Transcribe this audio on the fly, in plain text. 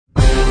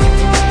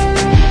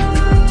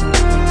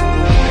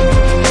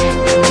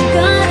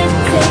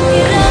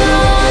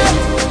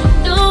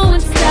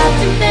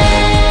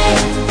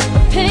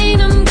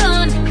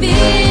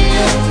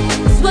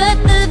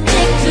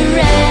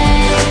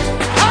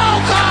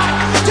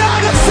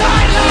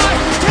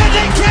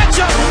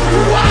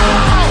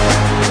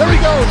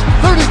throws.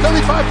 30,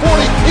 35,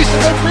 40. He's to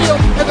midfield,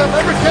 and they'll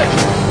never catch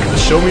him. The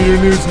Show Me Your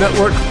News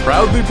Network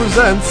proudly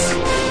presents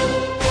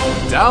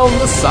Down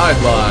the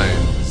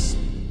Sidelines.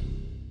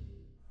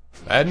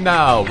 And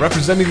now,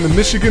 representing the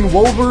Michigan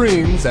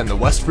Wolverines and the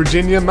West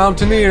Virginia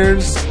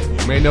Mountaineers,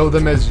 you may know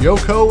them as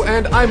Yoko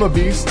and I'm a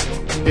Beast,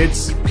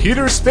 it's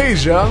Peter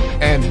Spezia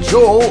and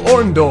Joel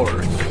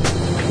Orndorff.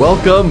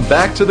 Welcome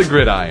back to the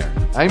Gridiron.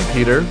 I'm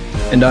Peter.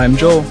 And I'm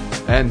Joel.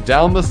 And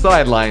Down the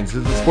Sidelines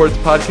is the sports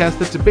podcast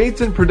that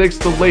debates and predicts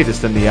the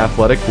latest in the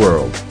athletic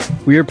world.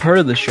 We are part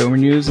of the Show Me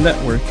News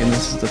Network, and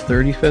this is the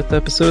 35th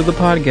episode of the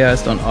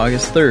podcast on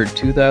August 3rd,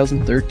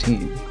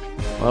 2013.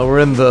 Well, we're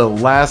in the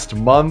last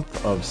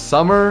month of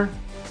summer.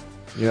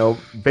 You know,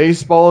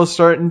 baseball is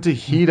starting to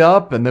heat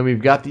up, and then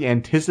we've got the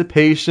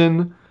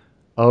anticipation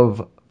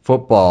of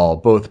football,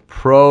 both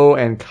pro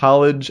and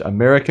college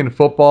American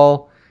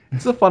football.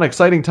 It's a fun,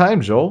 exciting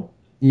time, Joel.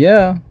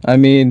 Yeah, I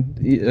mean,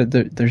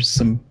 there's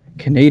some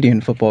Canadian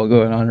football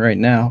going on right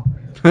now,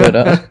 but,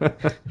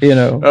 you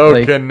know. Oh,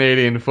 like,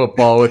 Canadian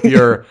football with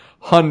your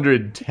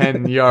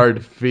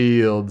 110-yard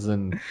fields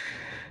and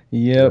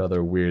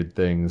other weird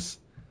things.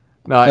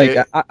 No,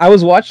 I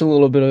was watching a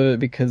little bit of it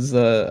because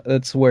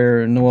that's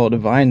where Noel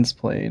Devine's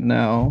playing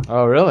now.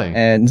 Oh, really?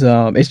 And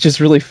it's just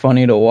really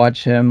funny to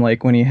watch him,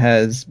 like, when he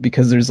has,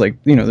 because there's, like,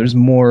 you know, there's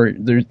more,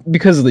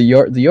 because of the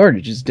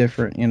yardage is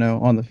different, you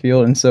know, on the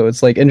field, and so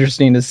it's, like,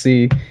 interesting to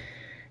see,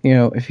 you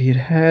know, if he'd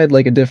had,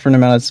 like, a different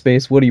amount of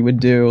space, what he would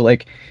do.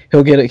 Like,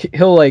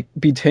 he'll like,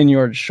 be 10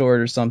 yards short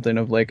or something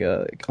of, like,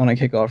 on a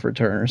kickoff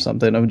return or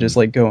something of just,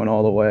 like, going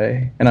all the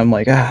way. And I'm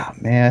like,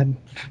 man.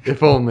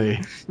 If only.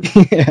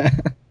 Yeah.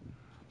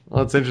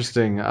 Well, it's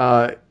interesting. You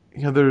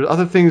know, there are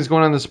other things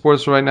going on in the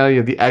sports right now. You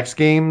have the X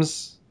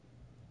Games.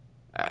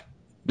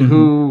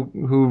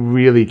 Mm-hmm. Who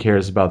really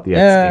cares about the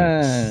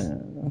X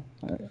Games?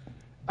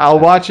 I'll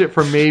watch it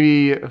for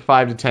maybe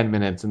 5 to 10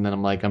 minutes, and then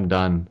I'm like, I'm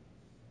done.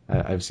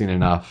 I've seen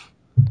enough.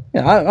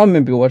 Yeah, I'll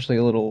maybe watch, like,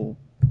 a little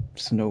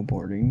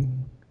snowboarding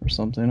or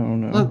something. I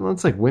don't know. Well,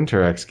 it's like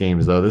winter X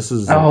Games, though. This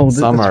is summer.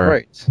 That's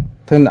right.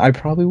 Then I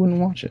probably wouldn't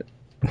watch it.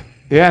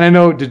 Yeah, and I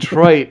know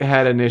Detroit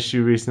had an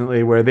issue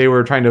recently where they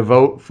were trying to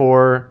vote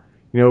for,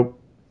 you know,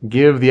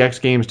 give the X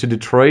Games to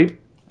Detroit,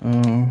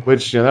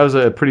 which, you know, that was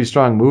a pretty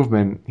strong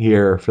movement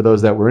here for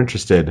those that were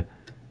interested.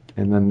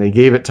 And then they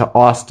gave it to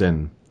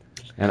Austin.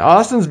 And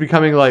Austin's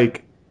becoming,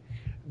 like,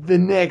 the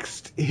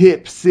next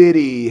hip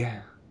city.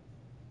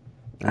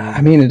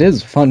 I mean, it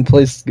is a fun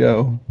place to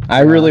go.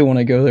 I really want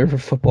to go there for a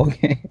football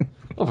game.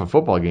 Well, for a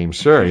football game,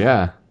 sure,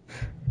 yeah.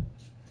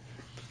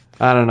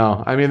 I don't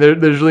know. I mean,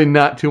 there's really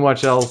not too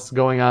much else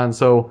going on.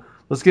 So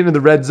let's get into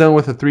the red zone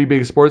with the three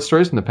big sports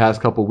stories from the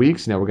past couple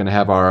weeks. You know, we're going to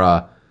have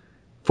our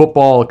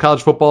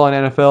college football,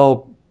 and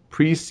NFL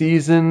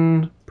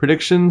preseason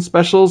prediction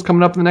specials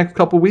coming up in the next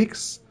couple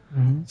weeks.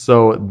 Mm-hmm.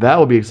 So that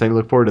will be exciting.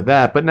 Look forward to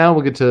that. But now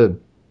we'll get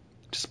to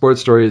sports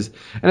stories,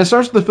 and it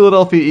starts with the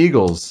Philadelphia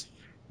Eagles.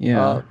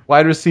 Yeah.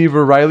 Wide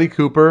receiver Riley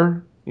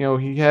Cooper. You know,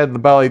 he had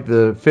about like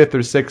the 5th or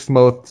 6th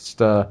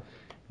most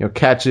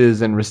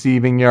catches and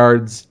receiving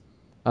yards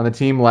on the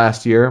team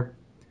last year.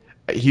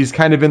 He's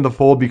kind of in the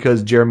fold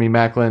because Jeremy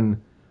Maclin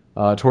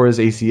tore his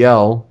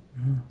ACL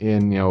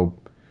in,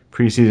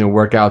 preseason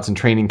workouts and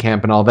training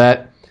camp and all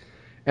that.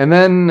 And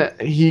then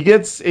he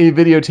gets a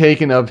video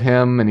taken of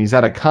him, and he's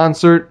at a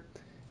concert,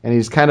 and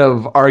he's kind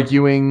of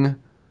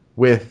arguing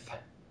with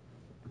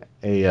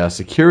a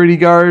security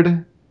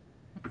guard,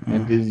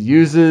 and he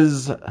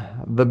uses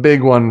the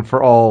big one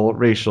for all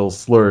racial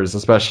slurs,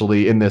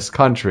 especially in this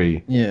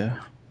country. Yeah.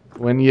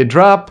 When you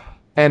drop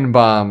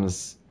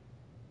N-bombs,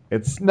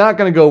 it's not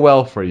going to go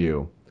well for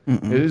you.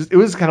 It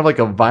was kind of like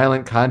a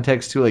violent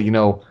context too,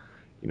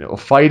 like,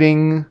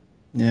 fighting.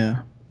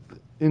 Yeah.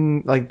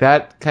 In like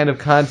that kind of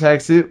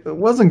context, it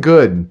wasn't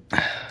good.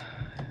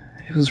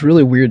 It was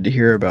really weird to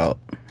hear about.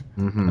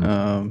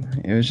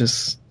 Mm-hmm. It was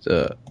just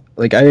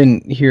like I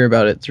didn't hear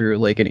about it through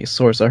like any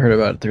source. I heard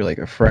about it through like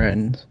a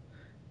friend,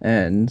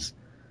 and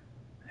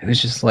it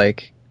was just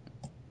like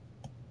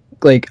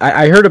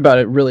I heard about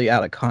it really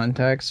out of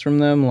context from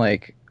them.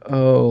 Like,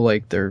 oh,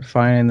 like they're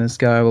finding this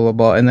guy, blah blah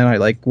blah, and then I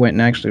like went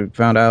and actually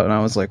found out, and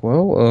I was like,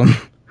 well,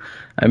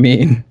 I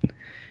mean.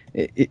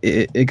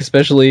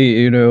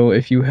 Especially,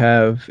 if you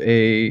have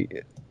a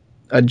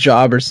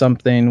job or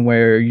something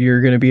where you're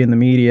going to be in the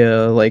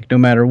media, like, no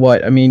matter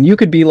what. I mean, you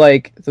could be,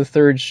 like, the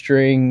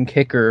third-string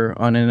kicker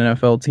on an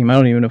NFL team. I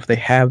don't even know if they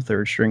have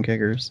third-string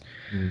kickers.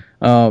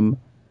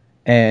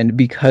 And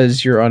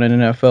because you're on an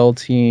NFL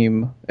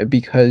team,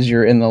 because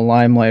you're in the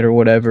limelight or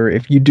whatever,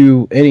 if you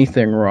do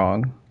anything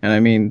wrong, and I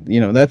mean,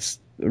 that's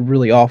a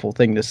really awful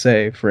thing to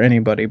say for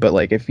anybody, but,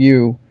 like, if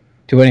you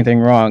do anything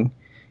wrong,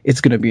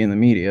 it's going to be in the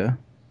media.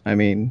 I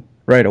mean,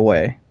 right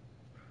away.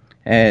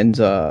 And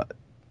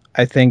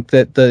I think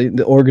that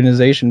the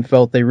organization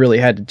felt they really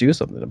had to do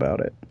something about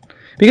it.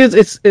 Because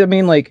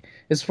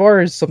as far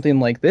as something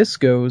like this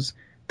goes,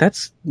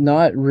 that's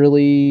not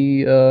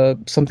really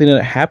something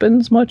that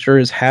happens much or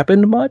has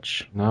happened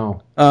much.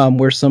 No.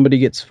 Where somebody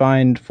gets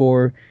fined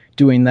for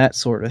doing that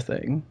sort of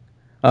thing.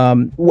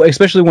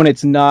 Especially when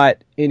it's not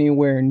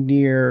anywhere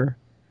near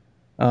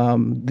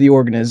the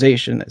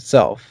organization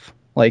itself.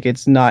 Like,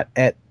 it's not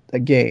at a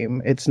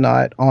game, it's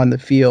not on the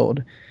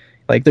field.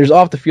 Like, there's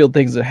off the field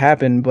things that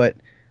happen, but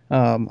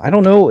I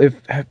don't know if,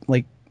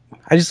 like,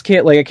 I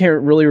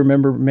can't really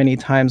remember many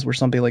times where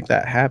something like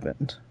that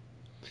happened.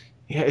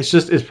 Yeah,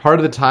 it's part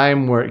of the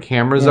time where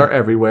cameras are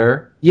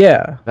everywhere.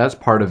 Yeah. That's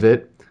part of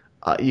it.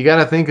 You got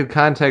to think of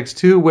context,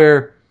 too,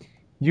 where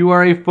you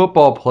are a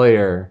football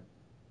player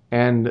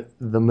and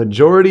the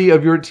majority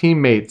of your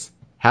teammates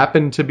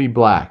happen to be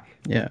black.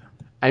 Yeah.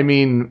 I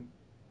mean,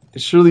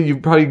 surely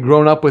you've probably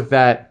grown up with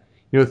that,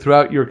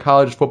 throughout your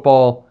college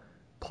football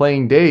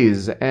playing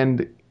days.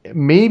 And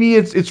maybe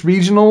it's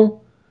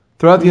regional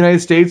throughout the United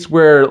States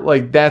where,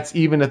 like, that's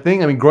even a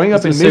thing. I mean, growing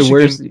up in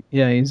Michigan...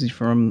 He's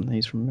from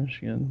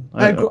Michigan.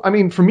 I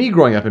mean, for me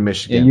growing up in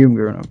Michigan... Yeah, you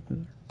growing up...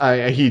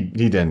 He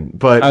didn't,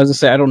 but... I was going to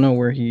say, I don't know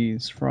where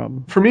he's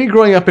from. For me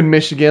growing up in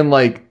Michigan,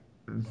 like,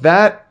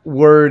 that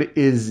word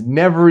is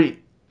never...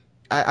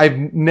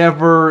 I've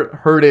never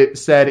heard it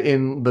said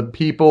in the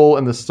people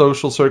and the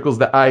social circles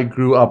that I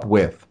grew up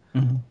with.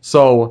 Mm-hmm.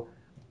 So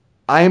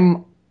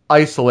I'm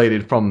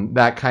isolated from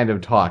that kind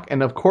of talk.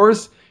 And of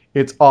course,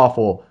 it's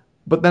awful.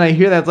 But then I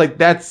hear that, it's like,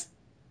 that's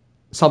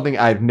something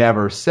I've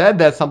never said.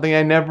 That's something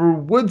I never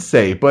would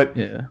say. But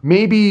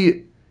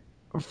maybe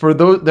for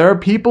those, there are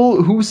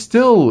people who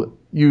still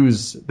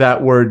use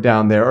that word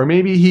down there. Or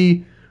maybe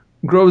he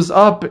grows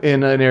up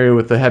in an area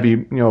with a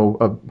heavy,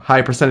 a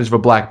high percentage of a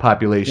black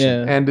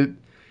population. Yeah. And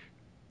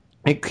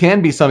it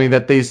can be something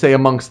that they say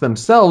amongst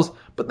themselves.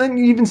 But then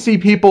you even see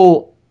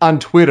people on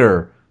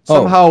Twitter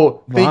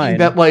somehow thinking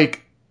that,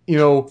 like,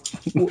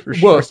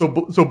 sure.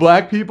 So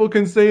black people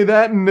can say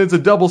that and it's a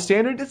double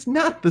standard? It's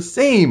not the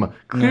same.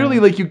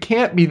 Clearly, like, you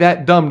can't be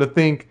that dumb to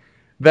think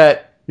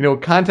that,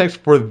 context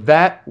for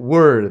that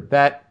word,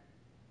 that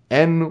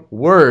N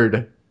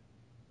word,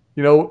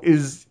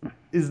 is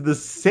the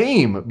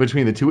same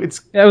between the two.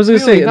 It's I was going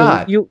to say,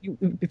 not.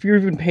 If you're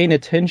even paying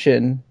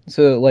attention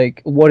to,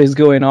 like, what is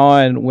going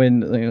on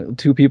when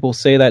two people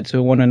say that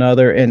to one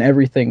another and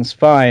everything's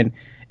fine,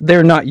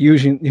 they're not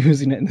using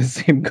it in the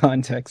same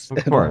context.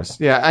 Of course.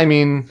 Yeah, I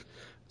mean,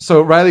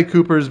 so Riley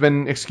Cooper's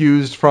been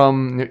excused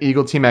from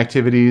Eagle team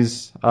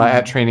activities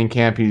at training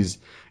camp. He's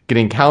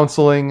getting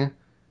counseling.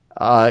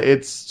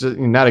 It's just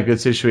not a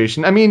good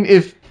situation. I mean,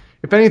 if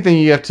anything,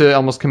 you have to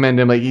almost commend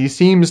him. Like, he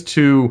seems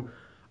to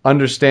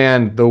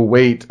understand the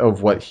weight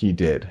of what he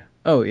did.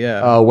 Oh,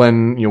 yeah.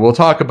 When we'll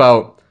talk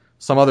about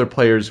some other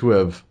players who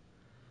have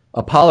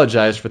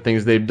apologized for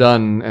things they've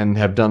done and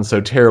have done so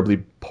terribly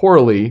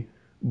poorly,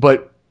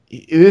 but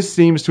this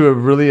seems to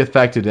have really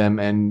affected him,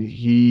 and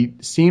he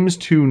seems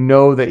to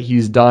know that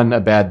he's done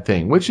a bad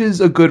thing, which is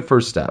a good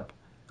first step.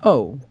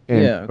 Oh,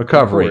 in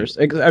recovery. Of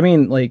course. I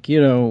mean, like, he's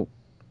going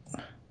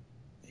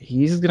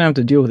to have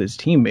to deal with his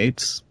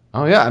teammates.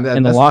 Oh, yeah.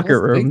 In the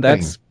locker room.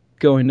 That's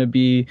going to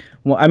be...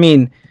 Well, I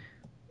mean,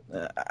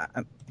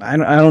 I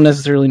don't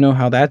necessarily know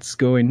how that's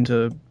going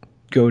to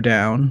go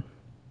down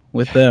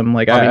with them.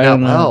 Like, I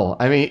don't know. Well,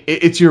 I mean,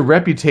 it's your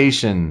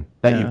reputation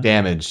that you've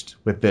damaged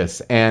with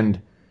this,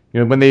 and...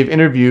 when they've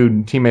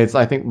interviewed teammates,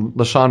 I think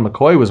LaShawn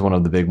McCoy was one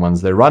of the big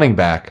ones, their running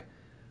back,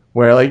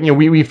 where, like,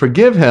 we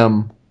forgive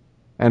him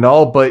and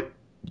all, but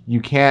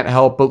you can't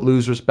help but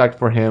lose respect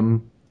for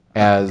him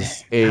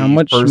as a person and a friend. How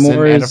much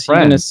more is he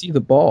going to see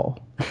the ball?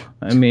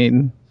 I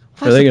mean,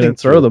 are they going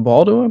to throw the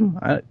ball to him?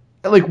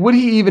 Like, would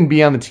he even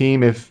be on the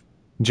team if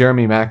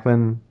Jeremy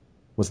Maclin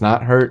was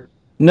not hurt?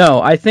 No,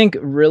 I think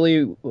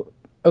really,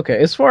 okay,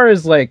 as far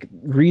as, like,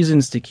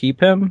 reasons to keep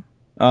him,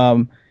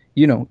 I'm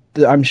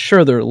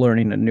sure they're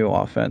learning a new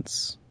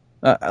offense.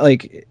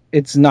 Like,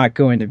 it's not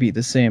going to be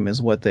the same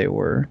as what they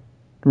were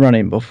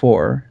running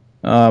before.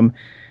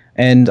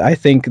 And I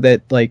think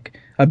that, like,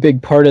 a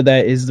big part of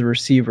that is the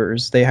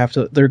receivers.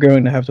 They're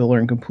going to have to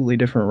learn completely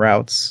different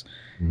routes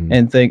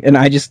and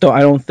I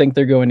don't think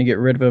they're going to get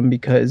rid of him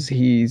because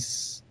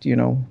he's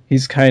going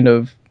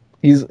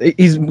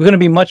to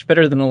be much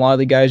better than a lot of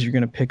the guys you're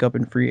going to pick up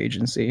in free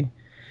agency.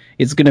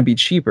 It's going to be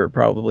cheaper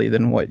probably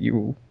than what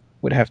you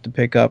would have to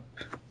pick up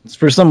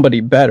for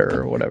somebody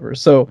better or whatever.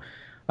 So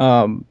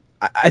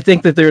I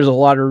think that there's a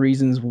lot of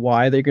reasons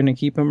why they're going to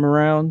keep him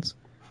around.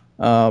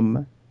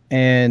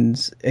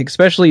 And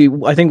especially,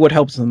 I think what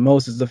helps the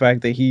most is the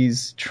fact that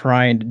he's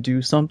trying to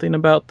do something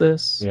about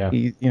this. Yeah.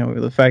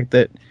 The fact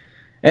that,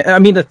 I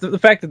mean, the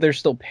fact that they're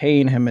still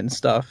paying him and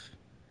stuff,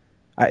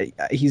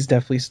 he's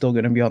definitely still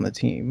going to be on the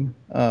team.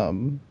 I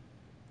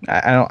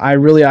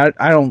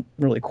don't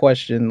really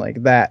question,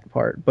 like, that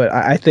part, but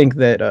I think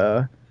that,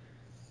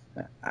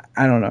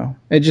 I don't know.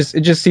 It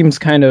just seems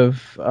kind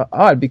of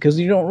odd because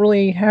you don't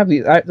really have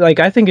these.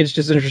 I think it's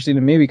just interesting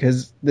to me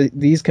because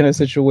these kind of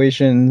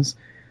situations,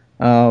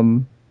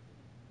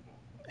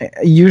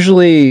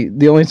 usually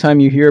the only time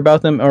you hear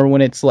about them are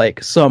when it's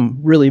like some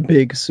really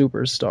big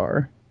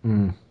superstar.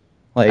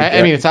 Like,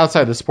 I mean, it's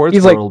outside the sports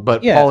world,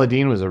 but Paula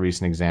Dean was a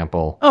recent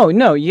example. Oh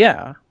no,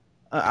 yeah.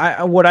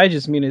 What I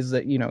just mean is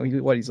that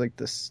he's like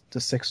the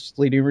sixth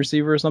leading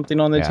receiver or something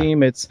on the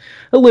team. It's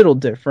a little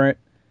different.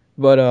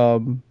 but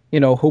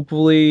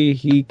hopefully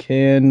he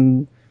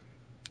can,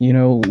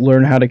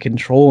 learn how to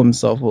control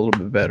himself a little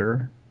bit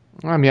better.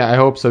 I mean, I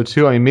hope so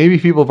too. I mean, maybe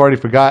people have already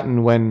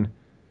forgotten when,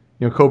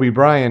 Kobe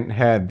Bryant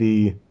had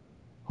the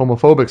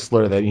homophobic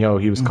slur that,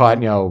 he was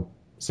caught,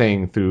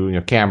 saying through,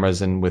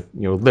 cameras and with,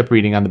 lip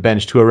reading on the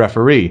bench to a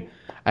referee.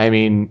 I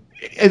mean,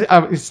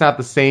 it's not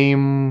the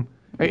same.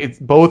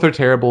 Both are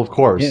terrible, of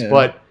course,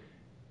 but,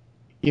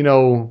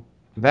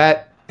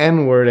 that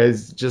N-word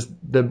is just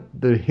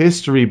the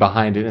history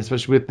behind it,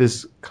 especially with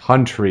this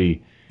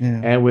country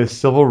and with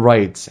civil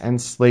rights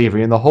and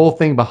slavery and the whole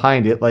thing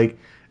behind it. Like,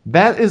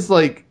 that is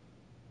like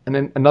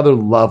another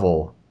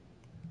level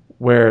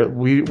where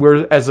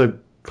we're as a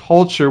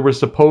culture, we're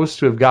supposed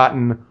to have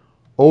gotten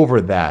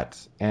over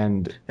that.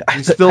 And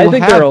I think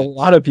there are a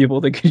lot of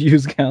people that could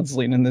use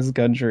counseling in this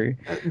country.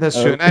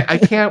 That's true. And I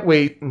can't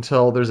wait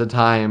until there's a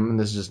time, and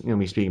this is just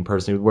me speaking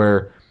personally,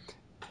 where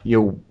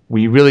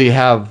we really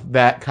have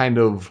that kind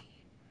of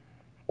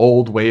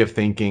old way of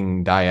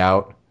thinking die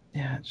out.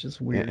 Yeah, it's just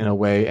weird in a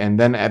way. And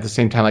then at the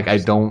same time, like, I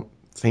don't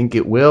think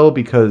it will,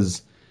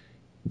 because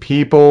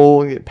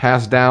people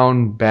pass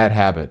down bad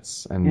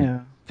habits,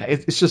 and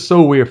it's just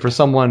so weird for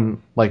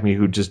someone like me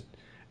who just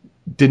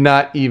did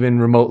not even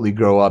remotely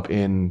grow up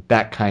in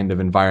that kind of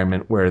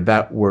environment where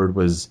that word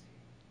was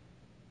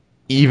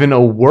even a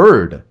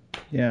word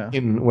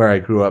in where I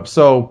grew up.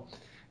 So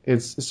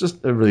it's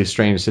just a really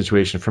strange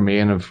situation for me.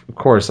 And of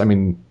course, I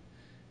mean,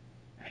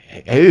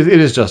 it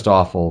is just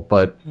awful,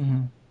 but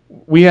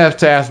we have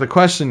to ask the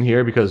question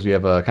here, because we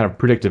have a kind of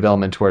predictive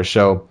element to our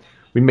show.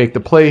 We make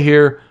the play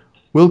here.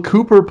 Will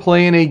Cooper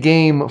play in a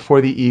game for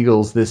the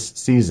Eagles this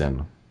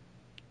season?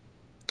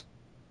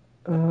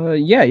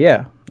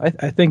 Yeah.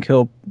 I think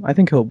he'll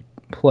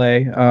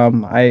play.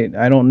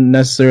 I don't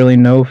necessarily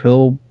know if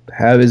he'll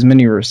have as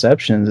many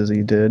receptions as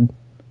he did.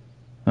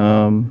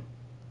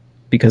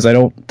 Because I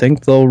don't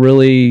think they'll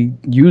really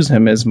use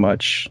him as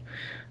much.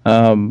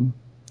 I mean,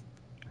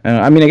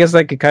 I guess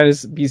that could kind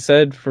of be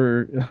said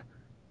for.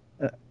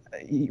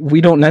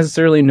 We don't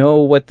necessarily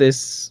know what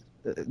this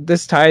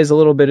ties a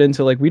little bit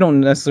into, like, we don't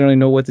necessarily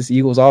know what this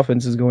Eagles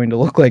offense is going to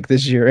look like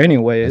this year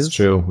anyways. That's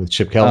true, with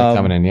Chip Kelly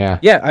coming in,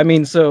 Yeah, I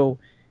mean, so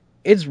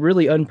it's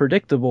really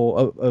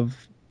unpredictable of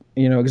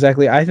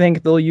exactly. I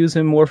think they'll use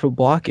him more for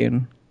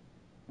blocking,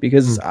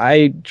 because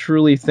I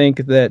truly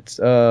think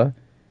that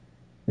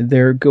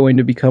they're going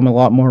to become a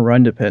lot more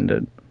run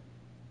dependent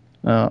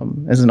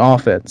as an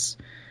offense.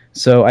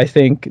 So I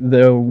think I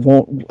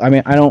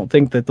don't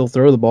think that they'll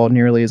throw the ball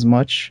nearly as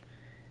much.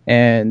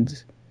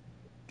 And,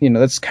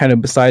 that's kind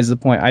of besides the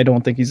point. I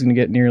don't think he's going to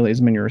get nearly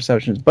as many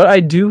receptions. But I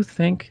do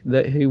think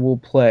that he will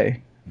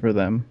play for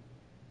them.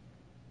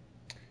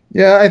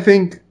 Yeah, I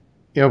think,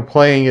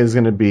 playing is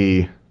going to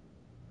be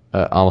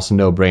almost a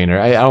no-brainer.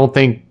 I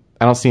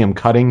don't see him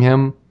cutting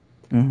him.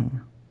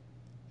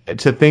 Mm-hmm.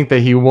 To think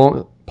that he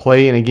won't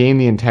play in a game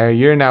the entire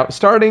year. Now,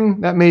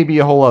 starting, that may be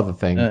a whole other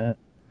thing.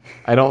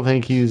 I don't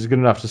think he's good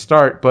enough to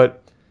start,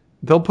 but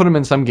they'll put him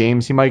in some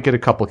games. He might get a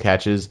couple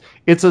catches.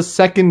 It's a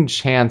second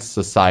chance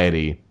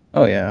society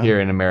here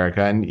in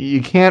America, and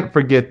you can't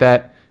forget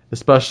that,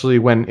 especially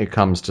when it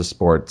comes to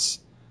sports.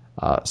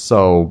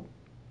 So,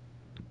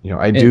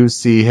 I do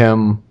see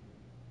him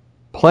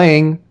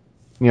playing,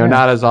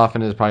 not as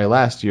often as probably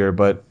last year,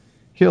 but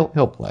he'll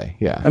play,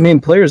 yeah. I mean,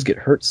 players get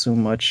hurt so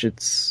much.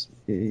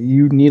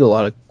 You need a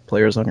lot of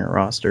players on your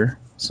roster.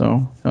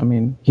 So, I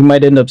mean, he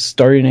might end up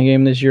starting a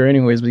game this year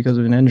anyways because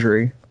of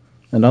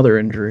another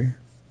injury.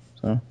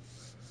 So,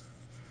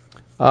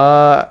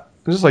 I'd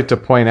just like to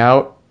point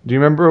out, do you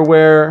remember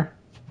where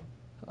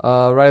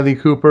Riley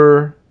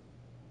Cooper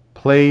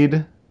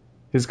played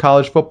his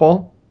college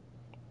football?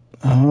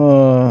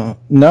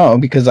 No,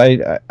 because I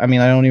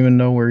don't even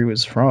know where he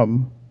was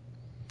from.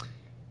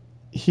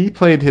 He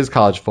played his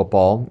college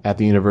football at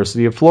the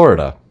University of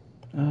Florida.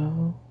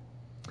 Oh.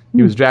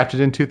 He was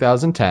drafted in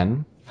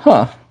 2010.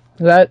 Huh.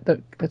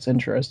 That's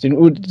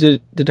interesting.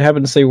 Did it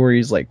happen to say where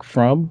he's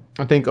from?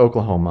 I think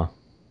Oklahoma.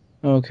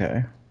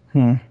 Okay.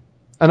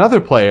 Another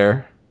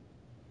player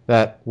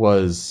that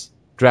was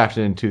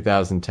drafted in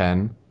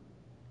 2010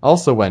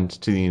 also went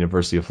to the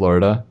University of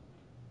Florida,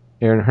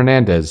 Aaron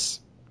Hernandez.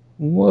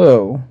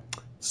 Whoa.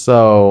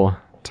 So,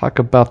 talk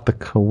about the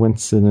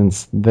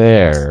coincidence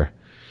there.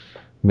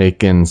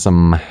 Making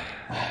some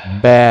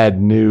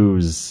bad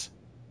news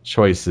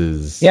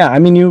choices. Yeah, I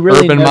mean, you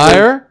really Urban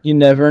Meyer? You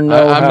never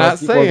know I'm how not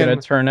people saying. are going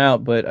to turn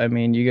out, but I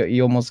mean,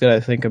 you almost got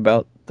to think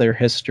about their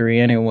history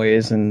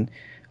anyways, and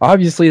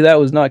obviously that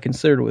was not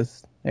considered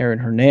with Aaron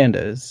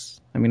Hernandez.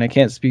 I mean, I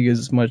can't speak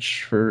as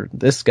much for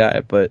this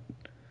guy, but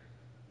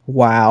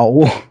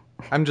wow.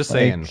 I'm just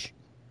saying,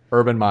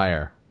 Urban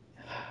Meyer.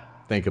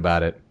 Think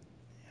about it.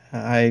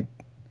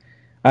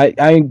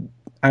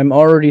 I'm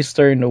already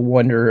starting to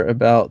wonder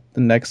about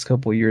the next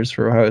couple years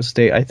for Ohio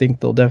State. I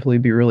think they'll definitely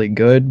be really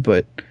good,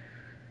 but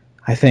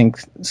I think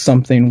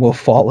something will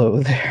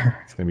follow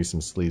there. It's going to be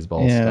some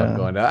sleazeball stuff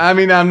going down. I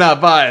mean, I'm not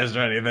biased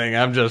or anything.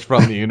 I'm just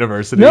from the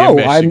University No, of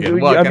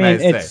Michigan. What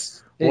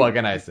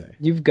can I say?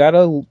 You've got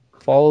to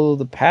follow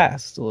the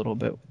past a little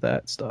bit with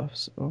that stuff.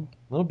 So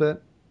A little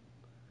bit.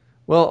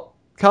 Well,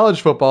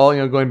 college football,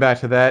 going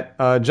back to that,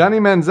 Johnny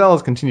Manziel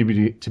has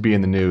continued to be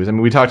in the news. I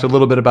mean, we talked a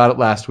little bit about it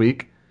last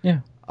week. yeah,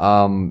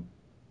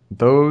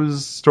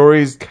 Those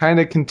stories kind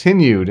of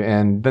continued,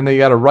 and then they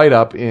got a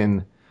write-up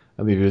in,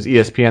 I believe it was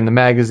ESPN, the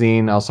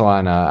magazine, also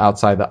on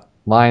Outside the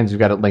Lines. We've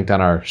got it linked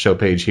on our show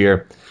page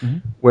here,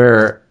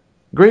 where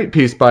great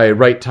piece by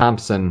Wright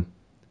Thompson,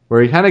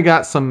 where he kind of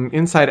got some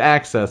inside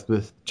access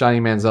with Johnny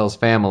Manziel's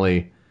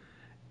family.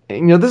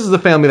 And, this is a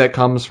family that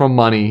comes from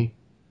money,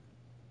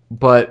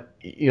 but,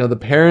 the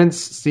parents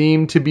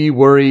seem to be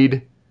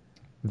worried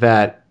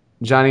that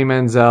Johnny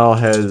Manziel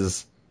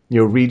has,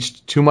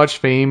 reached too much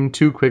fame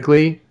too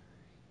quickly,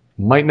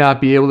 might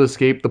not be able to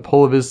escape the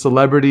pull of his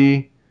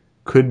celebrity,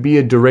 could be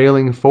a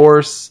derailing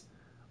force,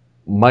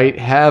 might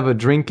have a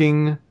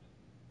drinking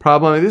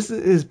problem. This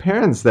is his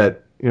parents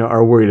that,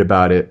 are worried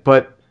about it.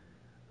 But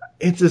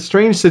it's a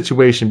strange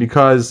situation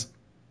because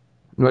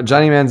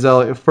Johnny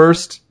Manziel,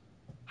 first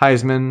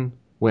Heisman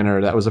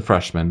winner, that was a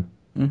freshman.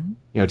 Mm-hmm.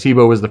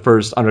 Tebow was the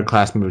first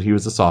underclassman, but he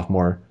was a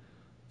sophomore.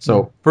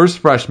 So first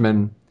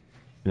freshman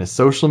in a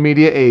social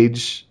media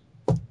age.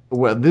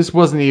 Well, this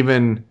wasn't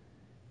even,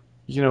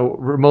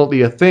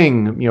 remotely a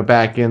thing,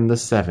 back in the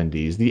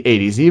 70s, the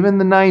 80s, even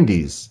the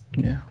 90s.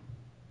 yeah,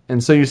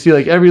 And so you see,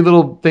 like, every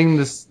little thing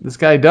this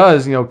guy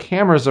does,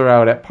 cameras are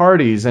out at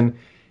parties, and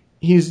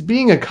he's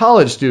being a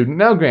college student.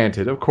 Now,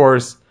 granted, of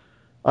course,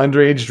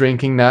 underage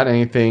drinking, not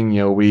anything,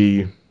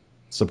 we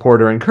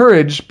support or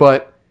encourage,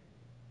 but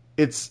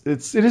it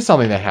is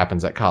something that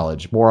happens at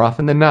college more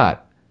often than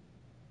not.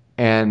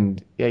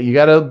 And yeah, you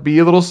got to be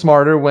a little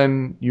smarter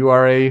when you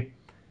are a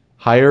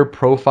higher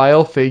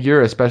profile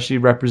figure, especially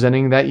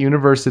representing that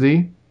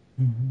university.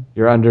 Mm-hmm.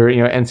 You're under,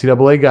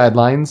 NCAA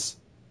guidelines.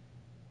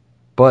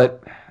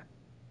 But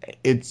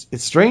it's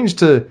strange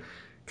to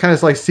kind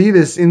of like see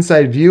this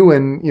inside view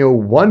and,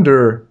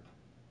 wonder,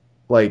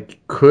 like,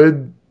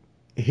 could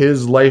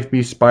his life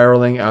be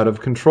spiraling out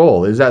of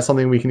control? Is that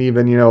something we can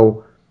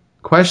even,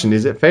 question?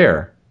 Is it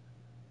fair?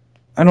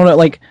 I don't know.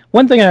 Like,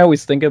 one thing I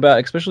always think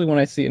about, especially when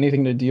I see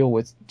anything to deal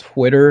with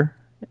Twitter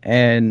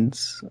and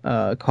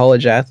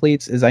college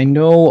athletes, is I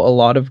know a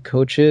lot of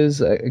coaches,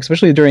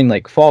 especially during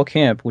like fall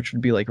camp, which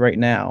would be like right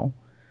now,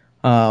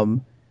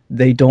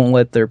 they don't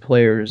let their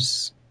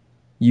players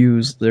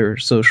use their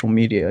social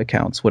media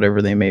accounts,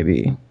 whatever they may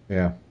be.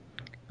 Yeah.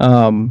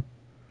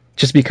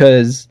 Just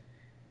because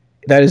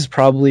that is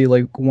probably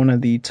like one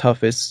of the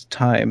toughest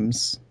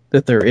times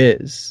that there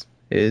is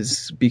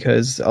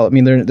because, I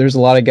mean, there's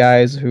a lot of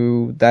guys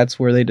who that's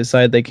where they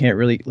decide they can't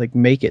really like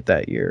make it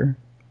that year.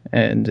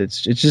 And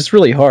it's just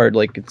really hard.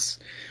 Like, it's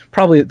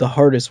probably the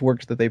hardest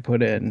work that they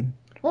put in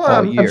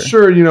all year. I'm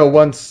sure,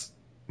 once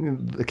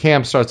the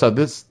camp starts out,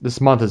 this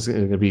month is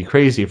going to be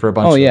crazy for a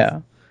bunch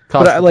of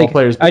college football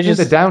players. But just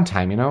the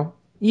downtime,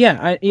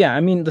 Yeah, I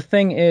mean, the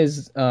thing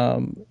is,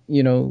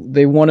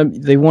 they want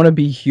to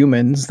be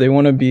humans. They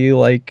want to be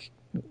like,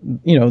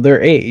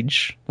 their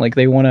age. Like,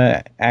 they want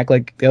to act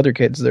like the other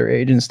kids their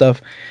age and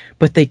stuff,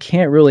 but they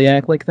can't really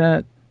act like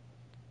that.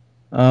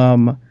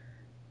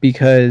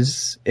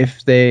 Because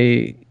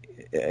especially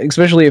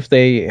if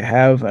they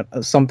have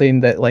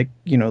something that, like,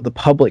 the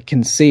public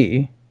can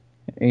see,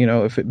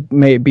 if it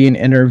may be an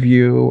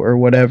interview or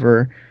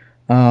whatever,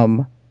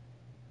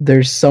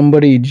 there's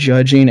somebody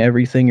judging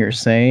everything you're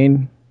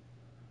saying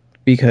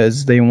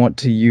because they want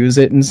to use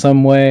it in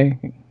some way.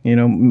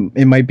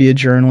 It might be a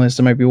journalist,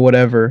 it might be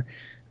whatever,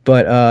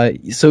 but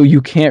so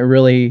you can't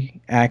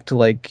really act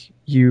like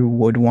you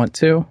would want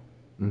to.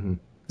 Mm-hmm.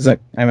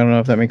 I don't know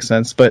if that makes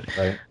sense, but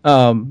right.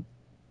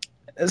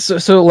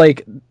 So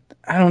like,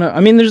 I don't know. I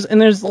mean, there's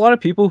a lot of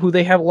people who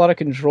they have a lot of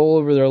control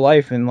over their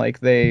life, and like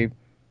they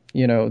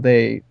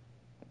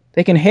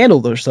can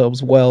handle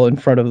themselves well in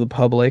front of the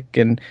public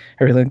and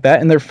everything like that,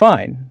 and they're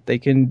fine. They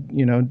can,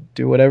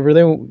 do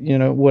whatever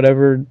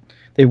whatever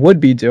they would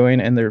be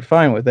doing, and they're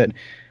fine with it.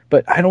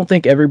 But I don't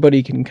think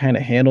everybody can kind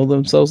of handle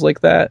themselves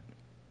like that.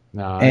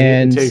 No,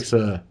 it takes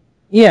a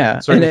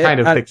certain kind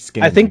of thick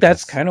skin. I think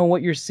that's kind of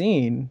what you're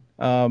seeing.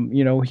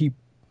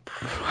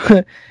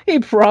 He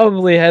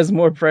probably has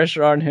more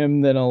pressure on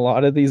him than a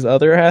lot of these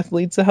other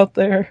athletes out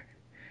there.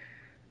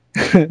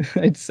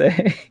 I'd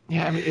say.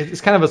 Yeah, I mean,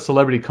 it's kind of a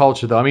celebrity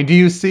culture, though. I mean, do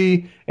you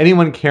see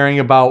anyone caring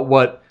about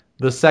what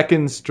the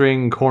second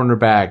string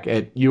cornerback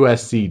at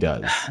USC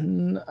does?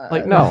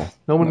 Like, no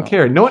one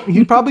cared. No one.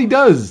 He probably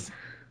does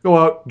go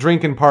out,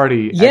 drink, and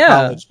party at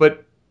college,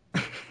 but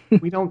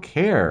we don't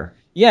care.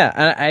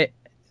 Yeah,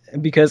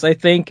 because I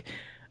think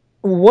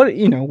what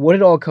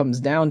it all comes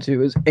down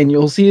to is, and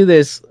you'll see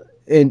this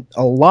in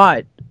a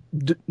lot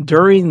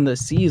during the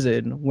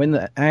season when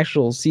the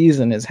actual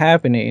season is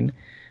happening,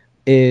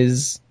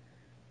 is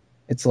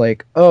it's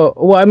like, oh,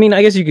 well, I mean,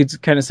 I guess you could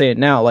kind of say it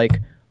now,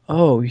 like,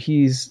 oh,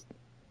 he's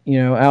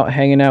out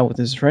hanging out with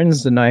his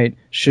friends tonight,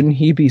 shouldn't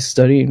he be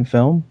studying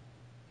film?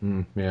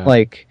 Yeah.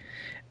 Like,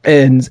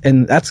 and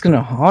that's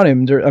gonna haunt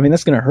him.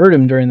 That's gonna hurt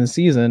him during the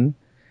season,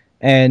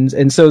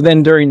 and so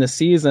then during the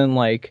season,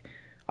 like,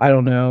 I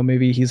don't know,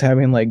 maybe he's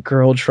having like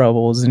girl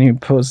troubles and he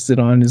posted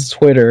on his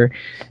Twitter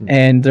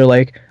and they're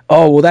like,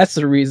 oh, well, that's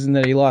the reason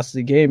that he lost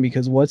the game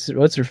because what's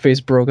her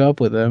face broke up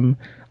with him.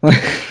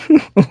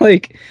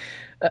 Like,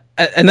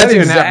 and that's that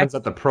even happens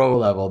at the pro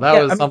level.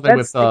 That was something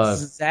with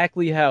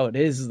exactly how it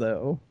is,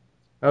 though.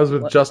 That was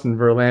with Justin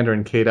Verlander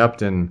and Kate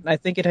Upton. I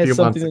think it a has few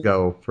something months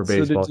ago for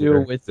baseball to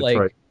do with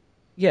Detroit.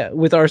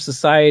 with our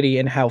society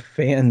and how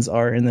fans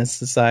are in this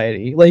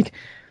society. Like,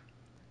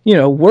 you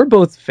know, we're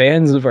both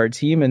fans of our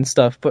team and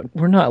stuff, but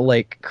we're not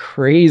like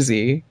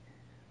crazy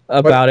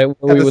about it. At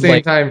the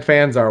same time,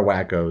 fans are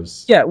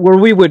wackos. Yeah, where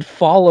we would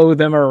follow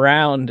them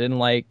around and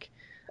like.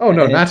 Oh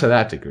no, not to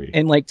that degree.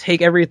 And like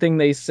take everything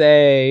they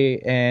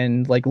say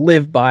and like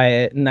live by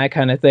it and that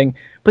kind of thing.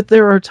 But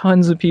there are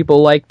tons of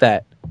people like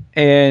that.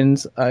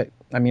 And I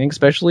mean,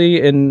 especially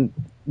in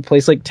a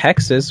place like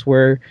Texas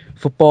where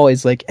football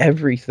is like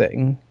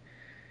everything.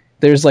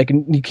 There's like,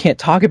 you can't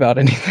talk about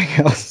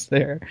anything else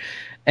there.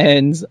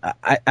 And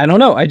I don't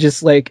know. I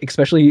just like,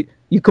 especially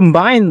you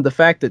combine the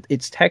fact that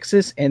it's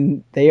Texas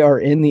and they are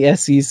in the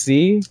SEC.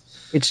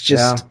 It's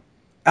just... Yeah.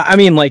 I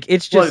mean, like,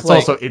 it's just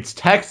it's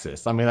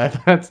Texas. I mean,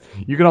 that's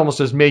you can almost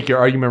just make your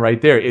argument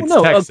right there. It's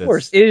Texas. Of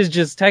course, it is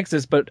just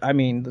Texas. But, I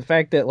mean, the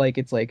fact that, like,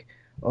 it's like,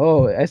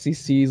 oh,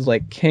 SEC's,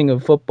 like, king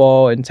of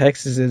football, and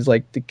Texas is,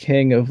 like, the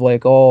king of,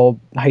 like, all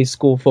high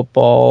school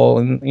football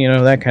and, you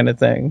know, that kind of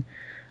thing.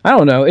 I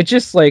don't know. It's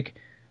just, like,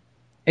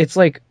 it's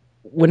like,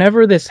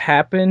 whenever this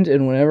happened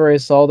and whenever I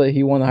saw that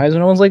he won the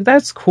Heisman, I was like,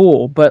 that's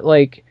cool. But,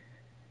 like,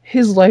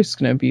 his life's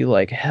going to be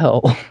like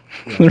hell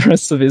for the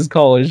rest of his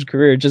college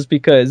career just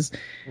because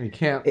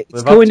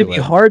it's going to be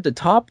hard to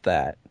top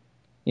that.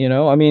 You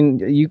know, I mean,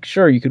 you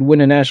could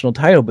win a national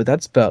title, but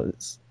that's about,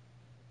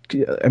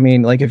 I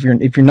mean, like if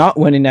you're not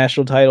winning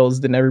national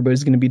titles, then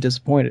everybody's going to be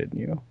disappointed,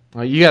 you know.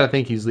 Well, you got to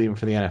think he's leaving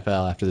for the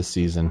NFL after this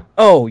season.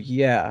 Oh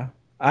yeah,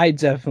 I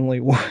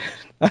definitely would.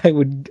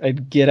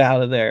 I'd get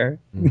out of there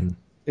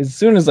as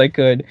soon as I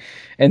could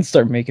and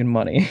start making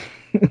money.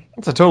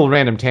 It's a total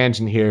random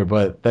tangent here,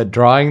 but that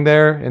drawing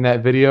there in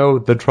that video,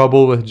 The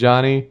Trouble with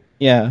Johnny,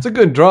 it's a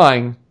good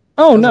drawing.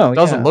 Oh, no. It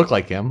doesn't look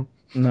like him.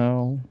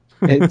 No.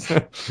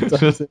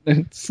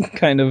 It's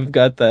kind of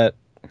got that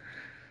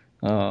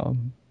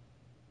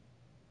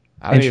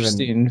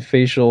interesting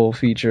facial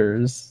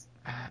features.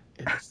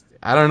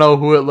 I don't know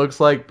who it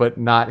looks like, but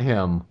not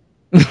him.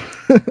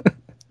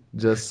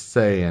 Just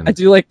saying. I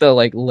do like the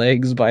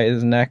legs by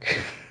his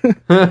neck.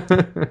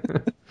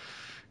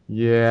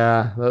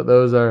 Yeah,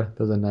 those are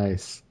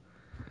nice.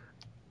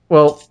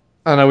 Well,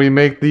 I know we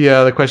make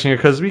the question here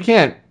because we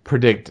can't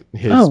predict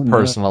his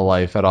personal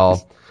life at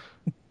all.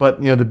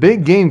 But the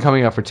big game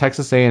coming up for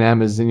Texas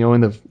A&M is in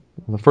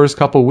the first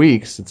couple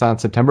weeks. It's on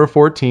September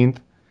 14th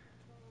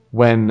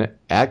when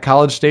at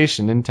College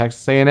Station in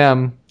Texas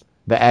A&M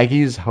the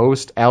Aggies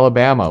host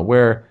Alabama.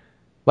 Where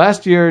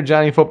last year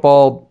Johnny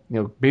Football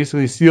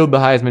basically sealed the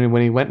Heisman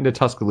when he went into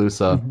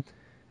Tuscaloosa,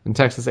 and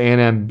Texas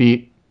A&M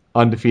beat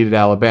undefeated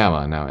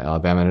Alabama. Now,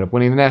 Alabama ended up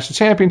winning the national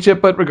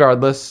championship, but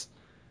regardless,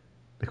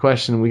 the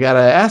question we got to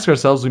ask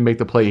ourselves, we make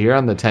the play here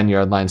on the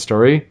 10-yard line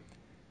story.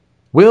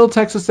 Will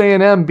Texas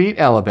A&M beat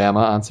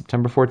Alabama on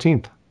September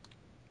 14th?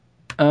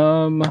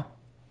 I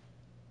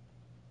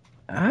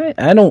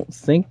don't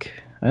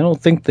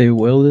think they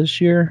will this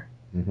year.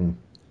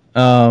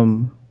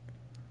 And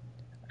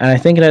I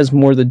think it has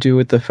more to do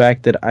with the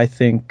fact that I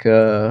think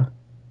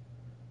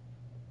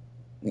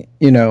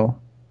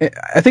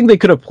I think they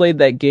could have played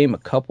that game a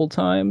couple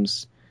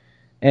times,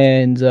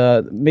 and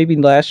maybe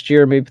last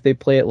year, maybe they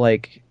play it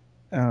like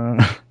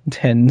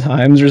 10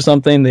 times or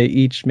something. They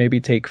each maybe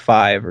take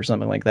 5 or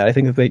something like that. I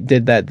think if they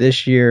did that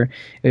this year,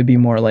 it would be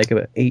more like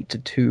an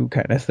 8-2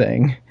 kind of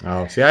thing.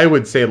 Oh, see, I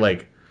would say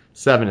like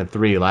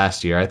 7-3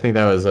 last year. I think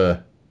that was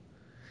it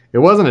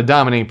wasn't a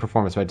dominating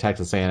performance by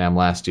Texas A&M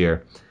last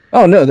year.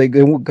 Oh no, they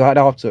got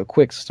off to a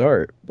quick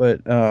start,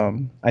 but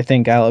I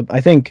think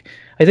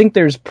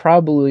there's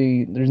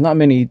not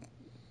many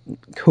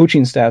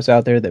coaching staffs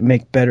out there that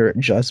make better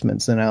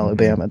adjustments than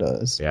Alabama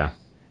does. Yeah,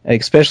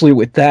 especially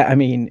with that. I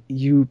mean,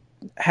 you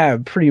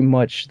have pretty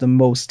much the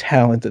most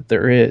talent that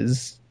there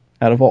is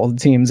out of all the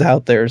teams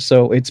out there,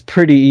 so it's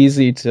pretty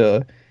easy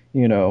to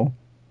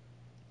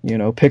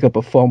pick up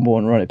a fumble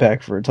and run it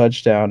back for a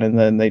touchdown, and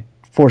then they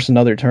force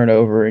another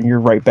turnover, and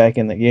you're right back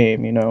in the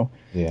game.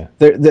 Yeah.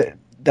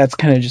 That's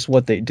kind of just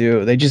what they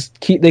do. They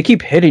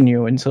keep hitting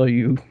you until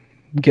you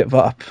give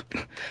up.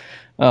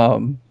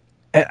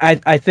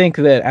 I think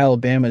that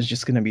Alabama is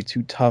just going to be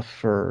too tough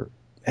for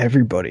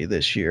everybody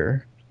this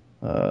year.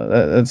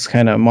 That's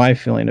kind of my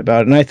feeling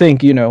about it. And I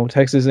think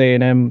Texas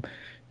A&M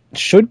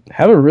should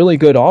have a really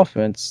good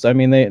offense. I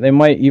mean, they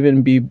might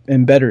even be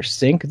in better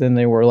sync than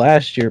they were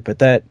last year, but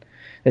that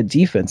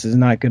defense is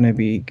not going to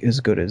be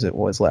as good as it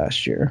was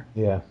last year.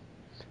 Yeah,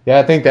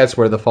 I think that's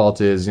where the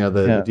fault is.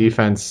 The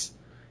defense.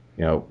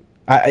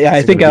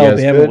 I think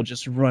Alabama will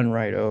just run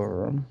right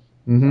over them.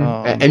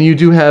 And you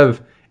do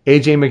have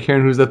A.J.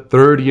 McCarron, who's a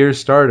third-year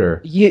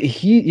starter.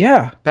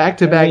 Yeah.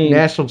 Back-to-back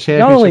national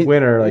championship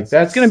winner. It's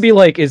going to be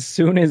like as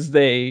soon as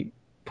they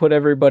put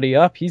everybody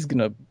up, he's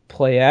gonna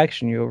play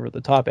action you over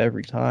the top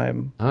every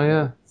time. Oh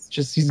yeah. It's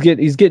just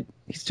he's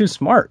too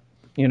smart,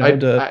 you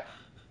know.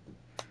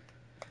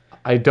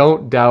 I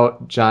don't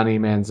doubt Johnny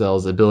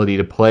Manziel's ability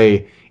to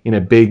play in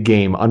a big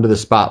game under the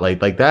spotlight.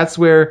 Like that's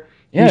where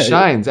he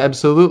shines,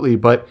 absolutely.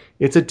 But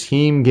it's a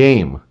team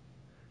game.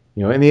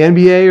 You know, in the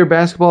NBA or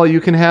basketball,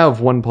 you can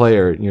have one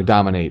player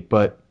dominate,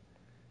 but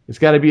it's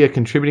got to be a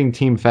contributing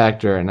team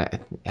factor. And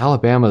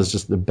Alabama is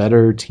just the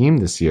better team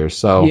this year.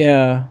 So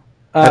yeah.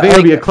 I think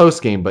it'll be a close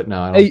game, but no,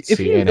 I don't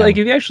see A&M. If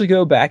you actually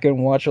go back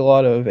and watch a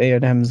lot of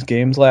A&M's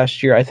games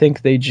last year, I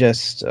think they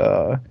just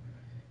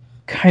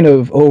kind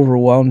of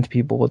overwhelmed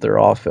people with their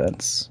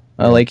offense.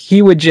 Like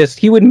he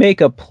would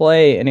make a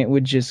play and it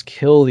would just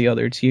kill the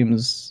other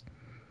team's,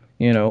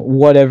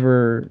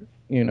 whatever,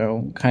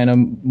 kind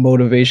of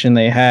motivation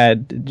they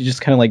had,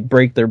 just kind of like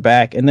break their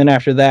back. And then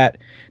after that,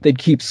 they'd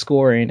keep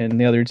scoring and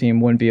the other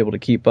team wouldn't be able to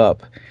keep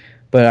up.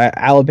 But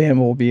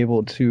Alabama will be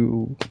able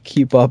to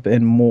keep up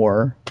and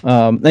more.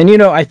 And,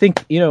 I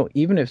think,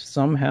 even if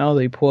somehow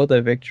they pull out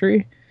that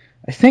victory,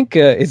 I think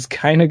it's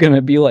kind of going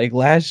to be like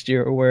last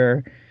year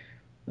where,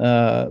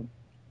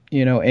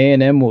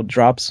 A&M will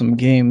drop some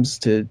games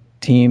to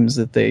teams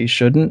that they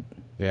shouldn't.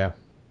 Yeah.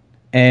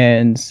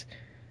 And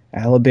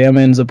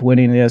Alabama ends up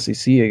winning the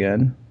SEC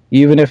again.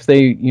 Even if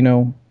they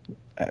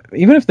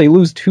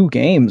lose 2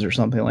 games or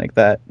something like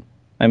that.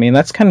 I mean,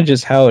 that's kind of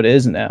just how it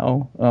is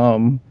now.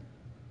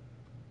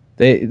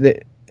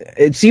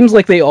 It seems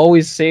like they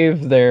always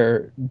save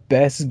their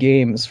best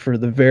games for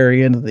the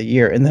very end of the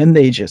year, and then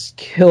they just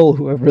kill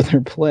whoever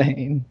they're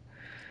playing.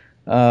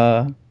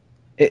 I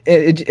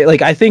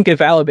think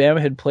if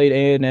Alabama had played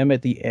A&M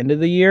at the end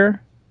of the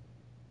year,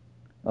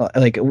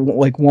 like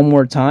one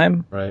more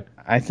time, right?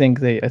 I think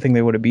they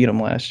would have beat them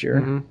last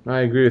year. Mm-hmm. I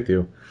agree with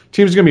you.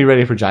 Team's gonna be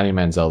ready for Johnny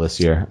Manziel this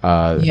year.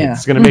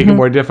 It's gonna make it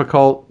more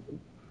difficult,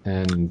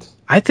 and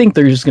I think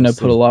they're just gonna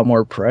put a lot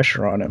more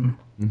pressure on him.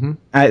 Mm-hmm.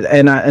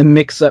 And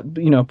mix up,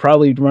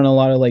 probably run a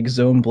lot of like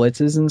zone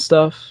blitzes and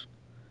stuff,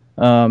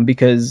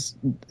 because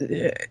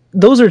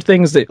those are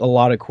things that a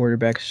lot of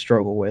quarterbacks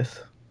struggle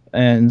with.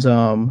 And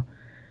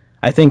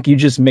I think you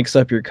just mix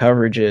up your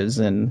coverages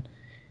and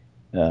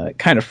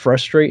kind of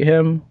frustrate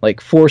him,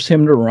 like force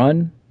him to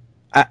run.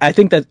 I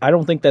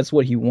don't think that's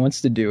what he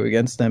wants to do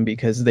against them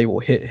because they will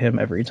hit him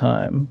every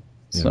time.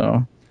 Yeah.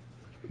 So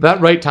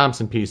that Wright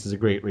Thompson piece is a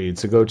great read.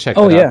 So go check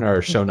that out in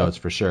our show notes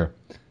for sure.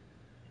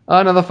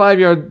 Now the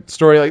 5-yard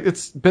story,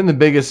 it's been the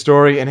biggest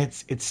story, and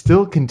it's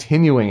still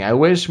continuing. I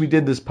wish we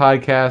did this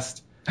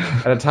podcast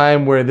at a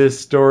time where this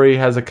story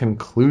has a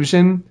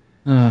conclusion,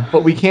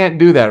 but we can't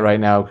do that right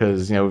now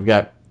because we've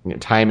got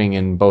timing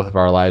in both of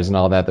our lives and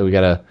all that we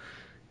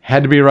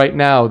had to be right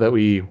now that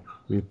we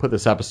put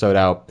this episode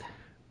out.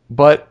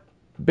 But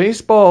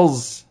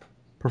baseball's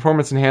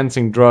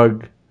performance-enhancing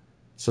drug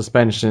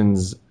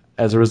suspensions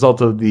as a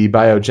result of the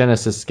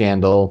Biogenesis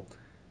scandal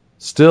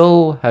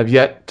still have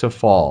yet to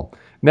fall.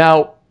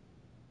 Now,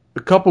 a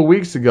couple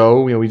weeks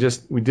ago, we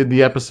did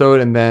the episode,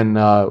 and then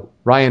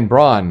Ryan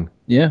Braun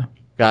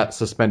got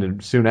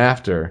suspended soon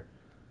after,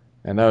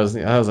 and that was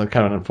a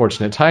kind of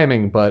unfortunate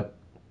timing. But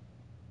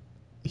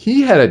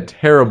he had a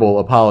terrible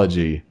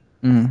apology,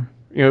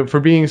 for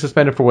being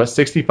suspended for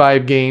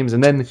 65 games,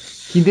 and then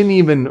he didn't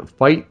even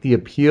fight the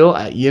appeal.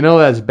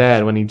 That's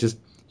bad when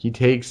he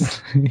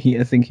takes.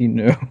 I think he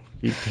knew.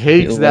 He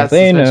takes that.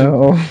 They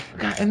know.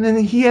 And then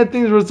he had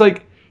things where it's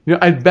like,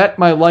 I bet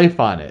my life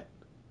on it.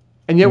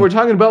 And yet we're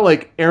talking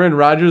about Aaron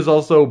Rodgers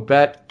also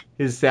bet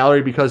his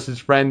salary because his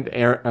friend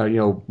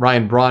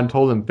Ryan Braun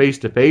told him face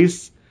to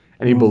face,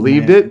 and he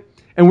believed it.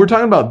 And we're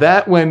talking about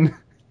that when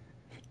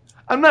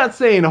I'm not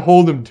saying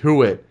hold him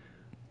to it,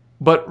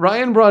 but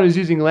Ryan Braun is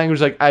using language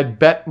like I'd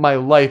bet my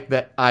life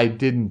that I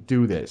didn't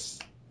do this,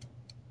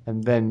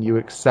 and then you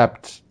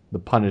accept the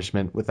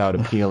punishment without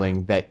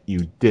appealing that you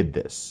did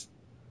this.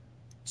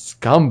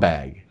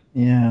 Scumbag.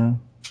 Yeah.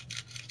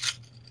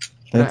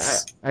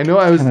 I know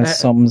I was kind of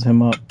sums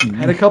him up. I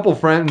had a couple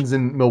friends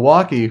in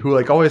Milwaukee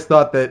who always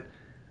thought that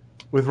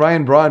with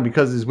Ryan Braun,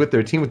 because he's with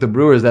their team with the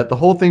Brewers, that the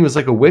whole thing was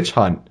like a witch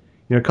hunt,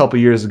 a couple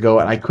years ago,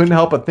 and I couldn't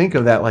help but think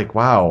of that,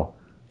 wow.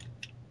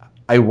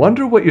 I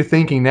wonder what you're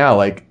thinking now.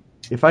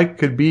 If I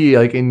could be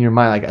in your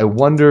mind, I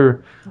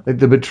wonder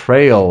the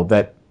betrayal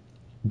that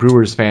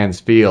Brewers fans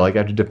feel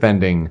after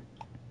defending.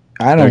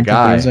 I don't think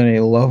there's any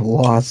love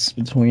lost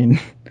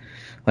between.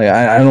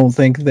 I don't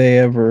think they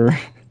ever.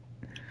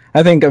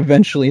 I think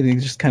eventually they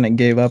just kind of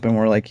gave up and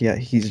were like, yeah,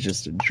 he's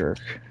just a jerk.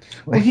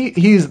 Well,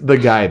 he's the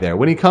guy there.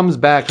 When he comes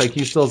back,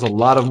 he still has a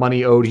lot of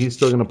money owed. He's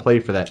still going to play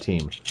for that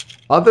team.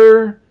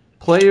 Other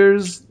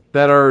players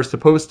that are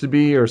supposed to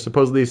be or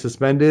supposedly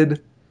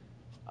suspended,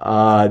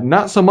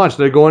 not so much.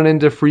 They're going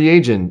into free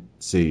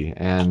agency.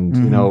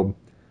 And,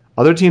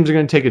 other teams are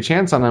going to take a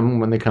chance on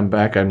them when they come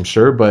back, I'm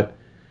sure. But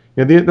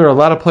there are a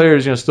lot of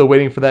players, still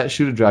waiting for that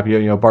shoe to drop.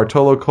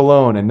 Bartolo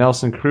Colon and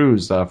Nelson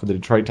Cruz for the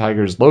Detroit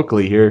Tigers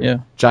locally here. Yeah.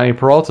 Johnny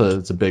Peralta,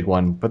 it's a big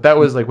one. But that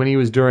was when he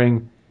was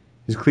during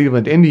his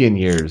Cleveland Indian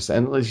years,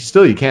 and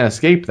still you can't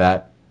escape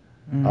that.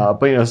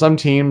 But some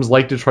teams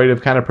like Detroit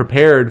have kind of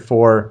prepared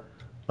for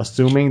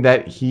assuming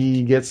that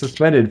he gets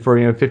suspended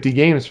for 50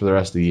 games for the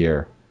rest of the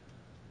year.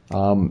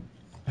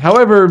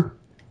 However,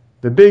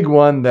 the big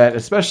one that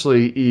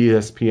especially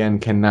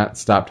ESPN cannot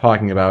stop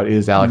talking about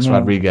is Alex